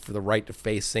first round for the right to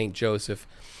face St. Joseph.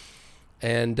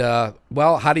 And, how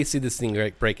do you see this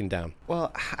thing breaking down?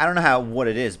 Well, I don't know what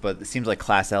it is, but it seems like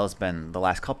Class L has been, the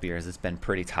last couple years, it's been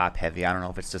pretty top-heavy. I don't know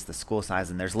if it's just the school size,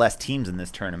 and there's less teams in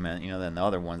this tournament, than the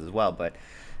other ones as well. But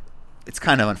it's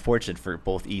kind of unfortunate for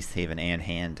both East Haven and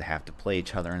Hand to have to play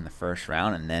each other in the first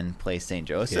round and then play St.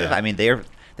 Joseph. Yeah. I mean,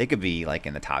 they could be, like,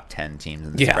 in the top 10 teams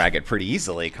in this bracket pretty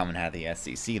easily coming out of the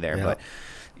SEC there. Yeah.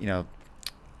 But,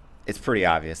 it's pretty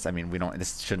obvious. I mean,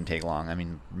 this shouldn't take long. I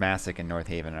mean, Massac and North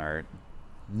Haven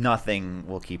nothing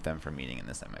will keep them from meeting in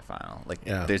the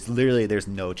semifinal. There's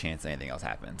no chance anything else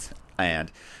happens. And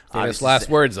famous last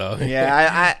words, though.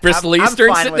 Yeah, Bristol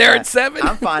Eastern sitting there at 7.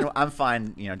 I'm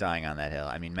fine. Dying on that hill.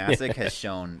 I mean, Massac has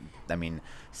shown.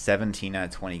 17 out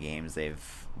of 20 games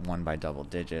they've won by double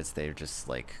digits. They're just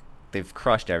they've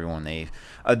crushed everyone.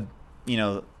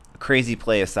 Crazy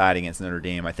play aside against Notre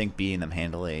Dame, I think beating them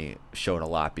handily showed a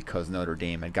lot because Notre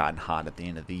Dame had gotten hot at the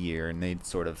end of the year and they'd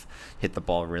sort of hit the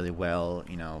ball really well,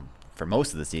 for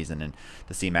most of the season. And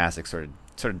to see Massac sort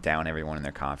of down everyone in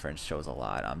their conference shows a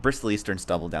lot. Bristol Eastern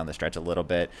stumbled down the stretch a little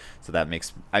bit, so that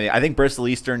makes. I think Bristol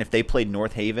Eastern, if they played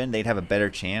North Haven, they'd have a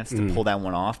better chance to pull that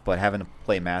one off. But having to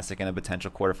play Massac in a potential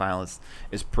quarterfinal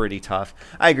is pretty tough.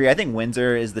 I agree. I think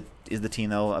Windsor is the team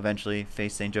though eventually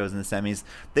face St. Joe's in the semis.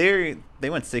 They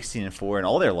went 16-4, and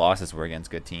all their losses were against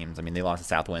good teams. I mean, they lost to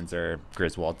South Windsor,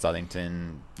 Griswold,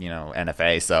 Southington,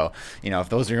 NFA. So if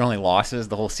those are your only losses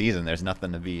the whole season, there's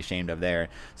nothing to be ashamed of there.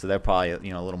 So they're probably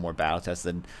a little more battle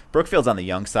tested. Brookfield's on the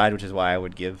young side, which is why I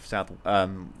would give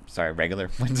regular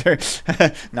Windsor,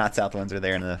 not South Windsor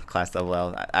there in the Class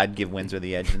L. I'd give Windsor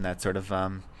the edge in that sort of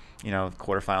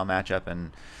quarterfinal matchup,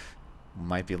 and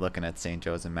might be looking at St.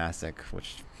 Joe's and Massac,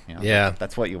 which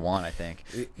that's what you want, I think.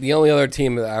 The only other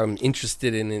team that I'm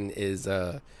interested in is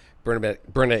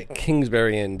Burnett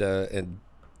Kingsbury and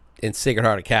Sacred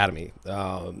Heart Academy.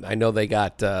 I know they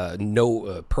got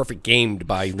perfect gamed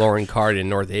by Lauren Card in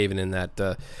North Haven in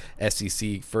that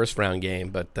SEC first round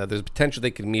game, but there's potential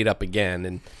they could meet up again.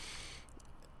 And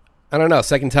I don't know,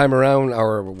 second time around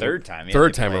or third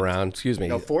time around. Excuse me.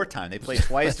 No, fourth time. They played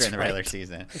twice during the regular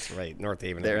season. That's right. North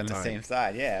Haven. They're on the same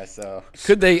side. Yeah. So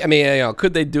could they? I mean,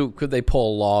 could they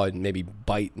pull a law and maybe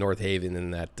bite North Haven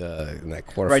in that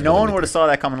quarter? Right. No one would have saw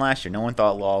that coming last year. No one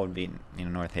thought Law would beat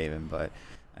North Haven, but.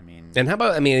 And how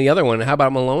about the other one? How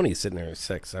about Maloney sitting there at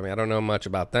 6? I mean, I don't know much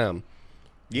about them.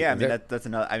 Yeah, I mean that's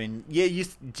another. I mean, yeah.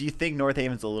 Do you think North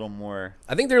Haven's a little more?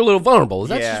 I think they're a little vulnerable. Is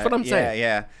that just what I'm saying?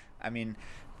 Yeah. I mean,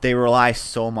 they rely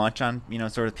so much on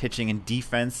sort of pitching and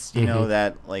defense.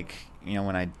 That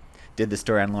when I did the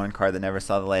story on Lauren Card that never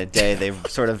saw the light of day, they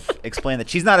sort of explained that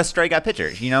she's not a strikeout pitcher.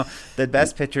 The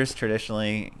best pitchers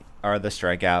traditionally are the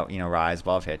strikeout, rise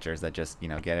ball pitchers that just,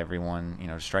 get everyone,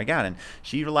 to strike out. And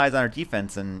she relies on her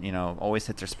defense and, always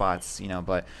hits her spots,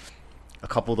 but a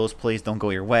couple of those plays don't go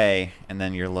your way. And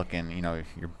then you're looking,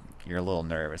 you're a little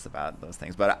nervous about those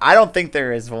things. But I don't think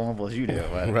they're as vulnerable as you do.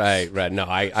 But. Right. No,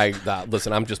 I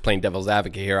listen, I'm just playing devil's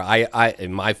advocate here. I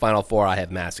in my Final Four, I have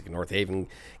Massac and North Haven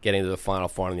getting to the Final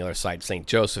Four. On the other side, St.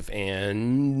 Joseph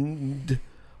and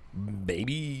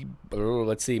maybe,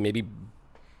 let's see, maybe...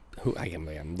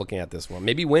 I'm looking at this one.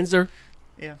 Maybe Windsor?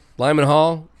 Yeah. Lyman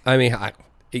Hall? I mean, I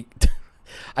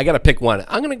got to pick one.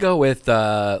 I'm going to go with,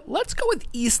 let's go with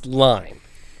East Lyme.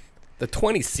 The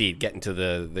 20 seed getting to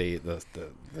the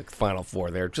Final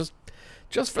Four there. Just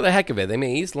for the heck of it. I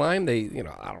mean, East Lyme, I don't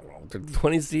know, the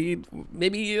 20 seed,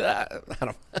 maybe,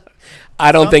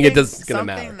 I don't think it's going to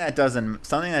matter.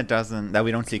 Something that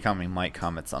we don't see coming might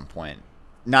come at some point.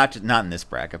 not in this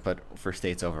bracket, but for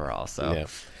states overall. So. Yeah.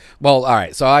 Well, all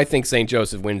right. So I think St.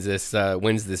 Joseph wins this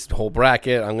whole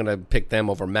bracket. I'm going to pick them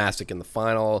over Massac in the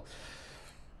final.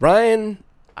 Brian,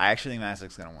 I actually think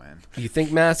Massac's going to win. you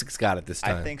think Massac's got it this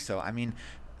time? I think so. I mean,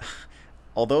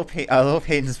 although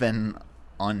Peyton's been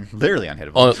literally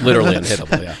unhittable. Literally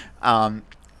unhittable, yeah.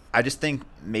 I just think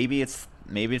maybe it's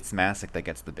Massac that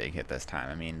gets the big hit this time.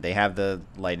 I mean, they have the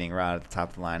lightning rod at the top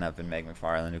of the lineup and Meg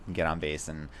McFarland who can get on base,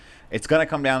 and it's going to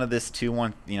come down to this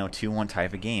 2-1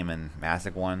 type of game. And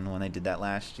Massac won when they did that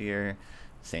last year.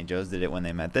 St. Joe's did it when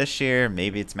they met this year.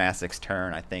 Maybe it's Massac's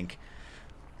turn. I think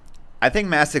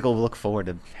Massac will look forward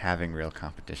to having real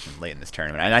competition late in this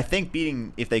tournament. And I think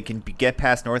if they can get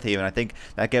past North Haven, I think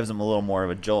that gives them a little more of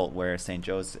a jolt, where St.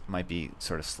 Joe's might be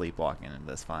sort of sleepwalking into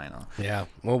this final. Yeah,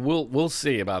 well, we'll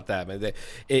see about that. But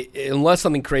unless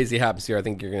something crazy happens here, I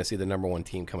think you're going to see the number one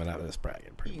team coming out of this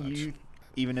bracket pretty much.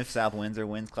 Even if South Windsor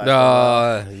wins Class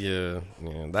yeah,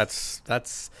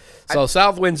 that's so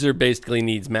South Windsor basically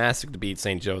needs Massac to beat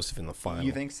St. Joseph in the final.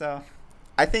 You think so?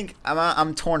 I think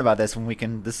I'm torn about this.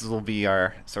 This will be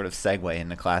our sort of segue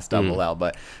into Class Double L.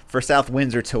 But for South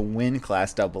Windsor to win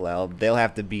Class Double L, they'll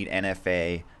have to beat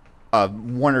NFA,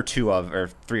 one or two of, or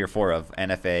three or four of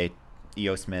NFA,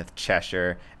 E.O. Smith,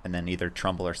 Cheshire, and then either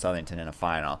Trumbull or Southington in a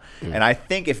final. And I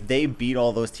think if they beat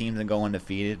all those teams and go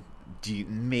undefeated,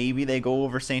 maybe they go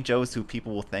over St. Joe's, who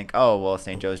people will think, oh, well,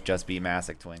 St. Joe's just beat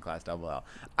Massac to win Class Double L.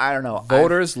 I don't know.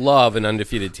 Voters love an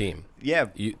undefeated team. Yeah,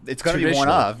 it's going to be one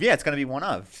of. Yeah, it's going to be one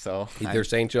of. So either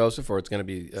St. Joseph or it's going to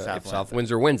be if South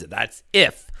Windsor wins it. That's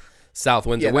if South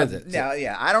Windsor wins it.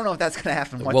 Yeah. I don't know if that's going to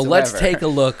happen whatsoever. Well, let's take a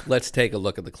look. Let's take a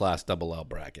look at the Class Double L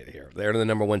bracket here. They're the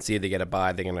number one seed. They get a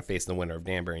bye. They're going to face the winner of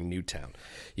Danbury and Newtown.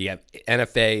 You have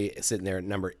NFA sitting there at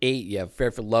number 8. You have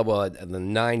Fairfield Ludwell at the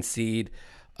 9 seed.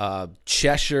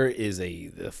 Cheshire is the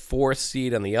 4th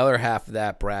seed on the other half of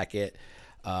that bracket.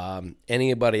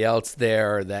 Anybody else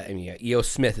there E.O.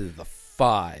 Smith is the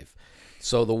 5.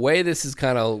 So the way this is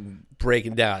kind of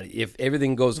breaking down, if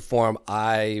everything goes to form,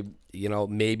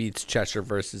 maybe it's Cheshire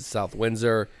versus South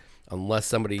Windsor, unless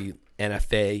somebody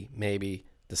NFA maybe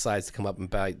decides to come up and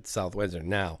bite South Windsor.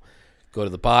 Now, go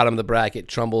to the bottom of the bracket.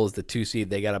 Trumbull is the 2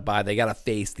 seed. They got to bye. They got to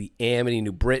face the Amity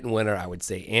New Britain winner. I would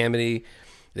say Amity.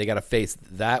 They got to face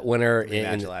that winner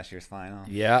in last year's final.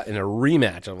 Yeah, in a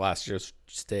rematch of last year's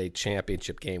state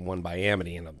championship game won by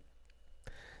Amity.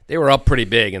 They were up pretty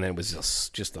big, and then it was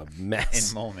just a mess.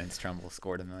 In moments, Trumbull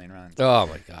scored 1,000,000 runs. Oh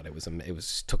my God,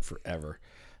 it took forever.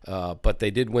 But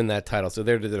they did win that title, so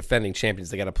they're the defending champions.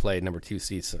 They got to play number 2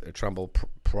 seeds Trumbull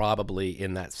probably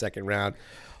in that second round.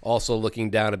 Also looking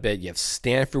down a bit, you have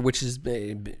Stanford, which has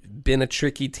been a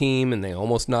tricky team, and they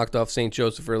almost knocked off St.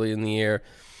 Joseph early in the year.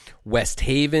 West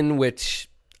Haven, which,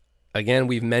 again,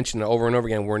 we've mentioned over and over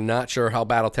again, we're not sure how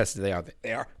battle-tested they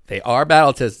are. They are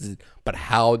battle-tested, but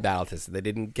how battle-tested? They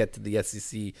didn't get to the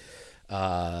SEC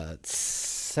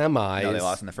semis. No, they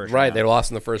lost in the first round. Right, they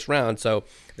lost in the first round, so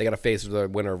they got to face the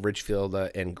winner of Ridgefield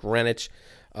and Greenwich,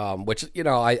 which,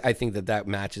 I think that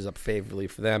matches up favorably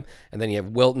for them. And then you have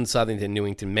Wilton, Southington,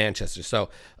 Newington, Manchester.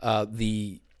 So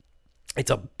it's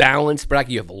a balanced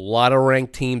bracket. You have a lot of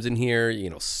ranked teams in here.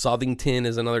 Southington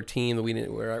is another team that we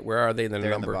didn't. Where are they?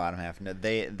 They're in the bottom half. No,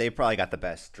 they probably got the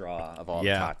best draw of all the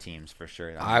top teams for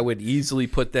sure. I would easily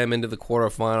put them into the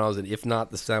quarterfinals, and if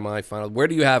not the semifinals. Where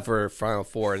do you have for Final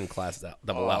Four in Class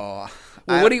Double L?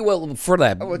 For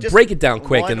that? Break it down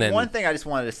quick, and then one thing I just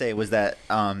wanted to say was that,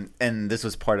 and this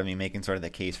was part of me making sort of the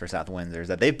case for South Windsor, is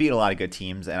that they beat a lot of good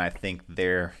teams, and I think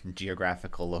their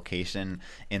geographical location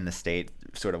in the state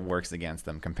sort of works against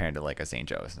them compared to like a St.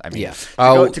 Joe's. I mean,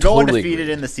 to go undefeated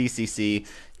in the CCC,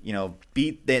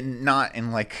 beat them not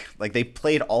in like they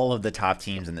played all of the top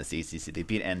teams in the CCC. They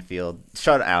beat Enfield,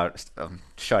 shut out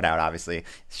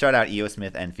E.O.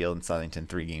 Smith, Enfield, and Southington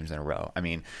 3 games in a row. I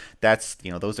mean, that's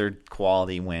those are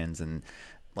quality wins, and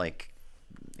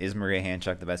is Maria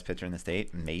Hanchuk the best pitcher in the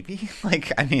state? Maybe.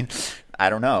 I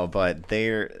don't know, but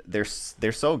they're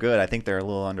so good. I think they're a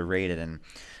little underrated, and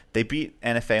they beat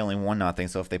NFA only 1-0,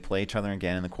 so if they play each other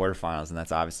again in the quarterfinals, and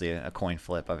that's obviously a coin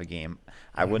flip of a game,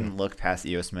 I wouldn't look past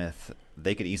E.O. Smith.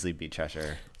 They could easily beat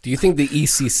Cheshire. Do you think the do you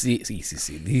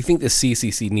think the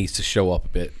CCC needs to show up a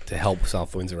bit to help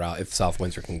South Windsor out if South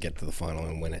Windsor can get to the final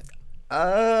and win it?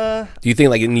 Do you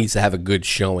think it needs to have a good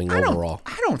showing overall?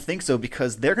 I don't think so,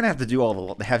 because they're going to have to do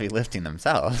all the heavy lifting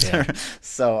themselves. Yeah.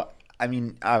 So, I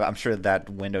mean, I'm sure that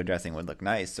window dressing would look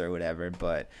nice or whatever,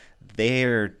 but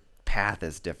their path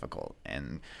is difficult,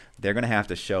 and they're going to have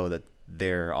to show that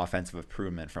their offensive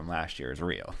improvement from last year is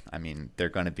real. I mean, there are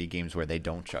going to be games where they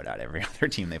don't shut out every other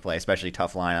team they play, especially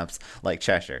tough lineups like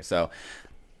Cheshire. So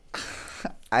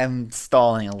I'm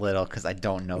stalling a little because I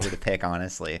don't know who to pick.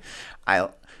 Honestly,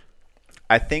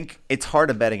 I think it's hard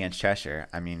to bet against Cheshire.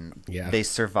 I mean, they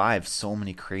survive so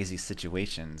many crazy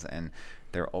situations, and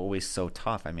they're always so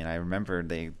tough. I mean, I remember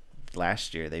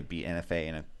last year they beat NFA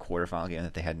in a quarterfinal game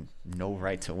that they had no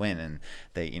right to win, and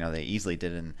they easily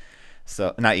did. And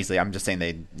so, not easily. I'm just saying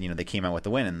they came out with the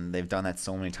win, and they've done that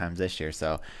so many times this year.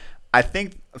 So, I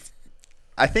think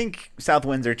South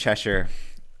Windsor, Cheshire.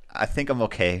 I think I'm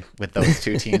okay with those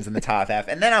two teams in the top half,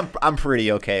 and then I'm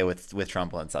pretty okay with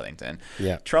Trumbull and Southington.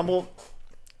 Yeah, Trumbull.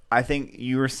 I think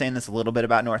you were saying this a little bit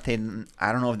about North Hayden.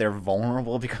 I don't know if they're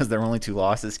vulnerable because their only 2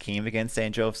 losses came against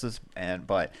St. Joseph's,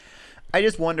 but I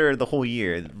just wonder the whole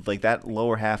year, like that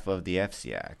lower half of the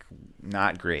FCIAC,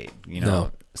 not great,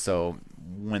 No. So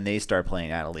when they start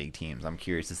playing out of league teams, I'm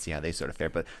curious to see how they sort of fare.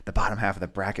 But the bottom half of the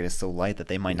bracket is so light that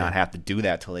they might not have to do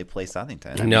that till they play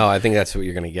Southington. I think that's what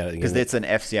you're going to get because it's an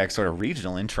FCIAC sort of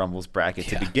regional in Trumbull's bracket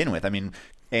to begin with. I mean,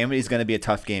 Amity's going to be a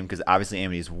tough game because obviously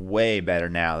Amity's way better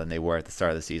now than they were at the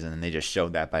start of the season, and they just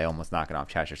showed that by almost knocking off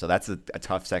Cheshire. So that's a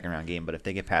tough second-round game. But if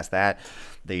they get past that,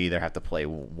 they either have to play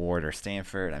Ward or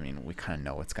Stanford. I mean, we kind of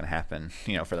know what's going to happen,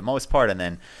 for the most part. And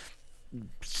then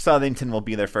Southington will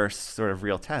be their first sort of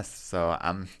real test. So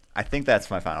I think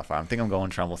that's my final five. I think I'm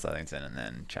going Trumbull, Southington, and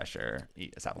then Cheshire,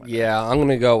 South Windsor. Yeah, I'm going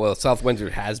to go. Well, South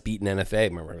Windsor has beaten NFA.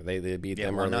 Remember, they beat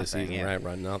them early this season, right?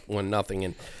 1-0,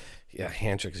 and. Yeah,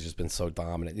 Handshake has just been so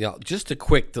dominant. Just a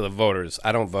quick to the voters.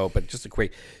 I don't vote, but just a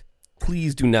quick.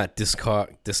 Please do not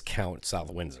discount South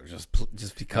Windsor.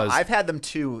 Just because I've had them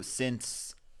 2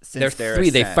 since they're 3.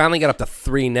 They finally got up to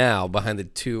 3 now behind the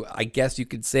 2. I guess you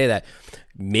could say that.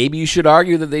 Maybe you should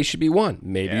argue that they should be 1.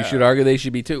 Maybe you should argue they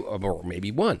should be 2, or maybe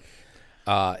 1.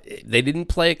 They didn't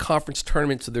play a conference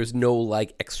tournament, so there's no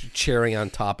extra cherry on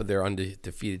top of their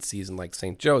undefeated season like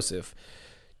St. Joseph.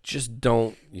 Just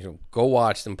don't, go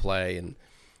watch them play. And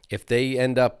if they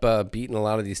end up beating a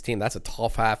lot of these teams, that's a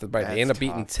tough half of the bracket. They end up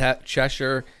beating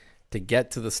Cheshire to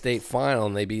get to the state final,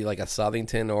 and they beat like a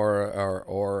Southington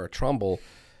or a Trumbull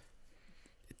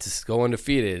to go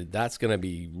undefeated. That's going to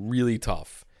be really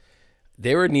tough.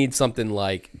 They would need something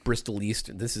like Bristol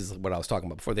Eastern. This is what I was talking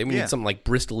about before. They would need something like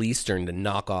Bristol Eastern to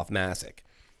knock off Massac.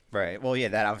 Right. Well, yeah,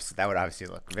 that would obviously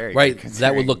look very right. good.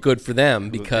 That would look good for them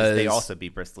because they also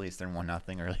beat Bristol Eastern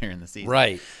 1-0 earlier in the season.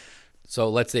 Right. So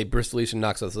let's say Bristol Eastern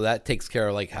knocks out. So that takes care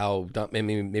of how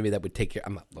maybe that would take care.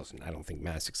 I don't think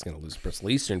Massac's going to lose Bristol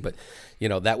Eastern, but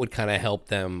that would kind of help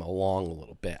them along a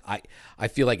little bit. I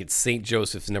feel like it's St.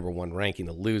 Joseph's number 1 ranking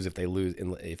to lose if they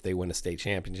win a state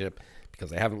championship. Because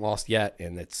they haven't lost yet,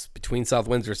 and it's between South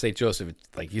Windsor and St. Joseph,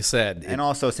 like you said. And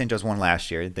also, St. Joseph won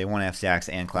last year. They won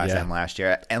FCIACs and Class M last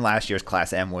year, and last year's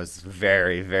Class M was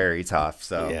very, very tough.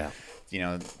 So,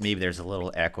 maybe there's a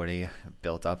little equity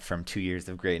built up from 2 years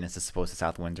of greatness as opposed to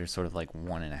South Windsor, sort of like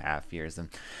 1.5 years. And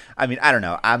I mean, I don't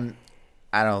know. I don't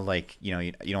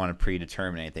you don't want to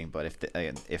predetermine anything, but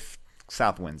if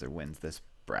South Windsor wins this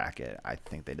bracket, I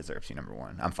think they deserve to be number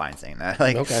 1. I'm fine saying that.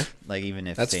 Even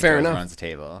if that's St. fair Joseph enough. runs the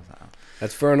table. So.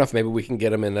 That's fair enough. Maybe we can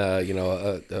get them in a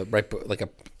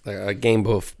game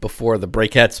before the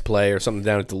Breakettes play or something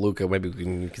down at DeLuca. Maybe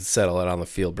we can settle it on the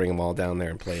field, bring them all down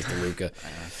there and play at DeLuca.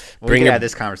 We could have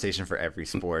this conversation for every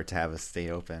sport to have a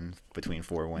state open between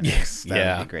 4 wins.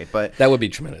 That would be great. But that would be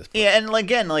tremendous. Yeah, and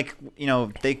again,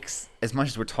 they, as much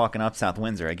as we're talking up South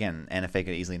Windsor, again, NFA could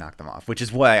easily knock them off, which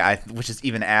is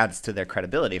even adds to their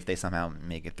credibility if they somehow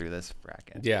make it through this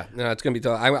bracket. Yeah, no, it's going to be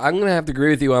tough. I'm going to have to agree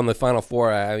with you on the Final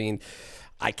Four. I mean,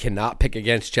 I cannot pick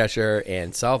against Cheshire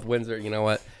and South Windsor. You know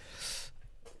what?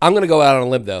 I'm going to go out on a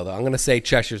limb, though. I'm going to say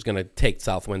Cheshire's going to take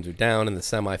South Windsor down in the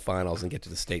semifinals and get to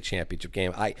the state championship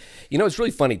game. It's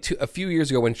really funny. A few years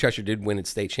ago when Cheshire did win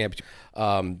its state championship,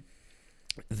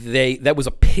 that was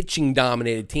a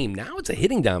pitching-dominated team. Now it's a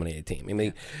hitting-dominated team. I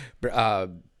mean,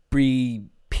 Bree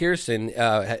Pearson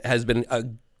has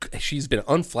been she's been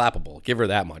unflappable. Give her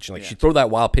that much. She throw that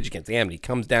wild pitch against Amity,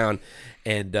 comes down,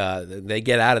 and they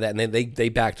get out of that, and then they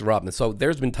backed her up. And so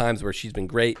there's been times where she's been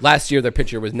great. Last year, their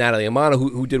pitcher was Natalie Amano,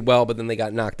 who did well, but then they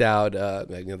got knocked out.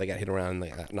 They got hit around and they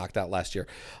got knocked out last year.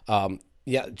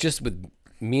 Just with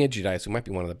Mia Giudice, who might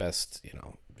be one of the best,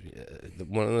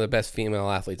 one of the best female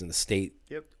athletes in the state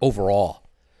overall,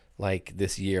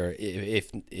 this year.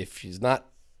 If she's not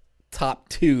top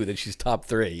 2, then she's top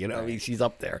 3. I mean, she's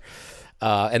up there.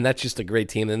 And that's just a great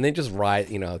team. And they just ride,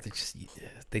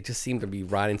 they just seem to be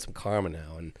riding some karma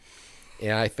now. And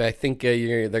I think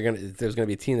there's going to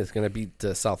be a team that's going to beat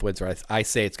South Windsor. I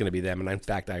say it's going to be them, and in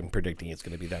fact, I'm predicting it's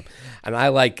going to be them. And I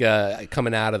like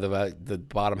coming out of the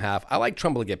bottom half. I like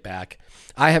Trumbull to get back.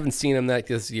 I haven't seen them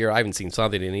this year. I haven't seen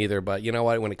Southington either. But you know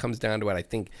what? When it comes down to it, I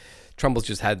think Trumbull's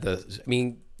just had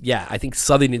I think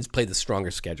Southern's played the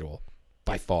stronger schedule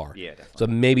by far. Yeah, definitely. So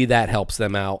maybe that helps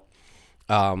them out.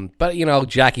 But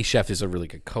Jackie Sheff is a really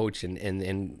good coach, and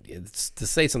it's, to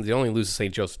say something, they only lose to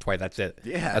St. Joseph twice. That's it.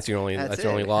 Yeah, that's your only that's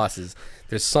your only it. losses.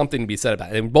 There's something to be said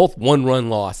about it. And both one-run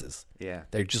losses. Yeah,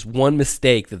 they're just one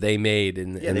mistake that they made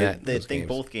in that. They think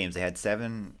both games they had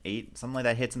 7, 8, something like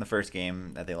that hits in the first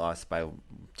game that they lost by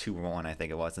 2-1, I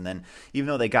think it was, and then even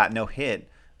though they got no hit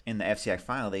in the FCI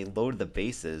final, they loaded the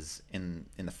bases in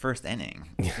the first inning,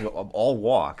 all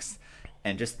walks.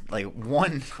 And just like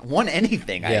one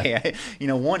anything,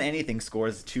 one anything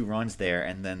scores 2 runs there,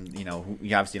 and then you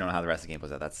obviously don't know how the rest of the game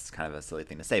goes out. That's kind of a silly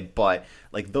thing to say, but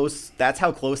like that's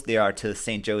how close they are to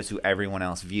St. Joe's, who everyone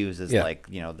else views as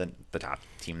the top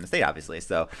team in the state, obviously.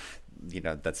 So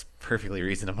that's perfectly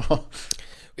reasonable.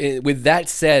 With that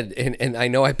said, and I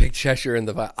know I picked Cheshire in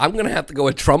the final, I'm going to have to go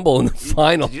with Trumbull in the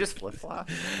final. Did you just flip-flop?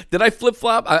 Did I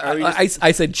flip-flop? I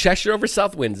said Cheshire over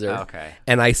South Windsor. Okay.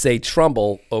 And I say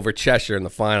Trumbull over Cheshire in the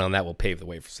final, and that will pave the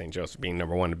way for St. Joseph being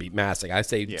number 1 to beat Massac. I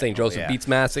say St. Joseph beats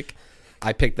Massac.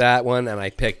 I picked that one, and I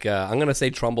pick I'm going to say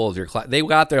Trumbull as your class. They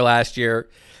got there last year.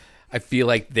 I feel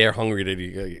like they're hungry to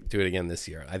do it again this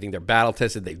year. I think they're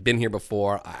battle-tested. They've been here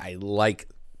before. I like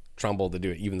Trumbull to do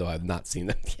it, even though I've not seen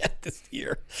them yet this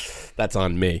year. That's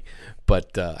on me.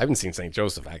 But I haven't seen St.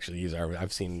 Joseph actually either.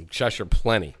 I've seen Cheshire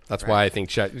plenty. That's why I think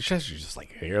Cheshire's just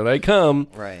like, here they come.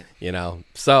 Right.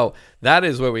 So that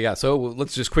is what we got. So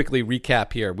let's just quickly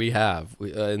recap here. We have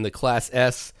in the Class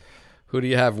S, who do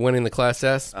you have winning the Class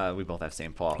S? We both have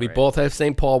St. Paul. We both have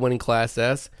St. Paul winning Class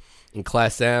S. In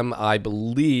Class M, I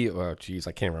believe, I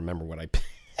can't remember what I picked.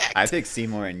 I picked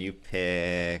Seymour and you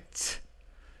picked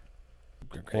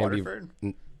Waterford?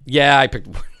 Yeah, I picked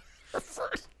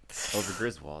Waterford over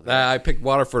Griswold. I picked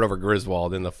Waterford over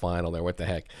Griswold in the final there. What the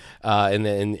heck? And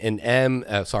then in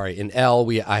L,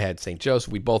 I had St.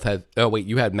 Joseph. We both had. Oh wait,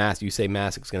 you had Mass. You say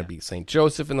Massac's going to beat St.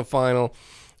 Joseph in the final,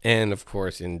 and of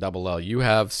course in Double L, you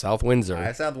have South Windsor. I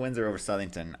have South Windsor over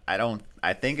Southington.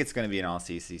 I think it's going to be an all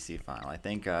CCC final. I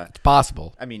think it's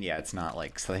possible. I mean, yeah, it's not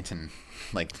like Southington.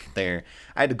 Like I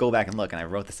had to go back and look, and I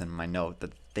wrote this in my note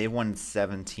that they won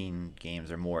 17 games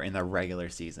or more in the regular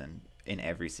season in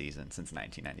every season since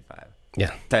 1995.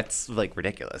 Yeah, that's like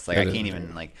ridiculous. Like I can't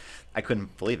even I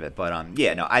couldn't believe it. But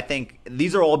I think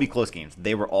these are all be close games.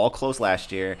 They were all close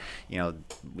last year.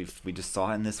 We just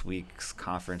saw in this week's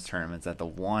conference tournaments that the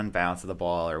one bounce of the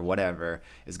ball or whatever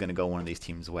is going to go one of these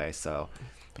teams' way. So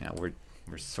we're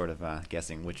sort of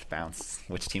guessing which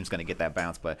team's going to get that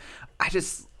bounce. But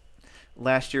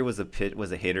last year was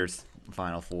a hitters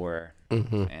Final Four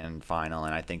and final,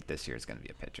 and I think this year is going to be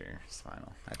a pitcher's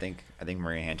final. I think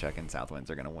Maria Hanchuk and South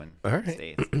Winds are going to win. All right,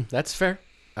 states. That's fair.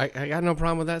 I got no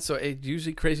problem with that. So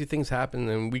usually crazy things happen,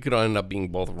 and we could end up being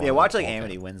both wrong. Yeah, watch like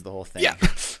Amity wins the whole thing. Yeah,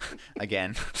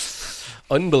 again.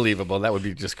 Unbelievable. That would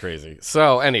be just crazy.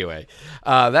 So anyway,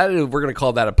 we're going to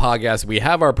call that a podcast. We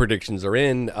have our predictions are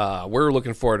in. We're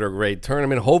looking forward to a great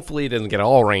tournament. Hopefully it doesn't get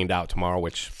all rained out tomorrow,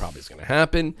 which probably is going to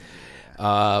happen.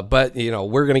 But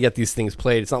we're going to get these things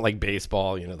played. It's not like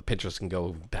baseball. The pitchers can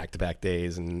go back-to-back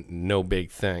days and no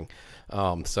big thing.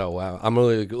 So I'm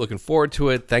really looking forward to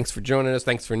it. Thanks for joining us.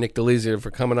 Thanks for Nick DeLizio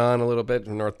for coming on a little bit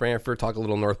from North Branford, talk a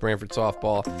little North Branford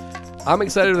softball. I'm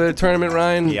excited for the tournament,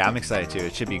 Ryan. Yeah, I'm excited too.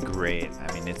 It should be great.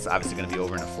 I mean, it's obviously going to be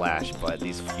over in a flash, but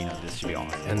this should be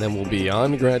awesome. And then we'll be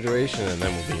on to graduation, and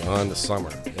then we'll be on to summer.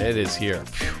 It is here.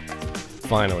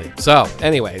 Finally. So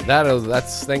anyway,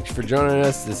 that's thanks for joining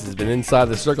us. This has been Inside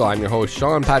the Circle. I'm your host,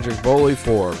 Sean Patrick Boley,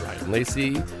 for Ryan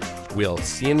Lacey. We'll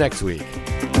see you next week.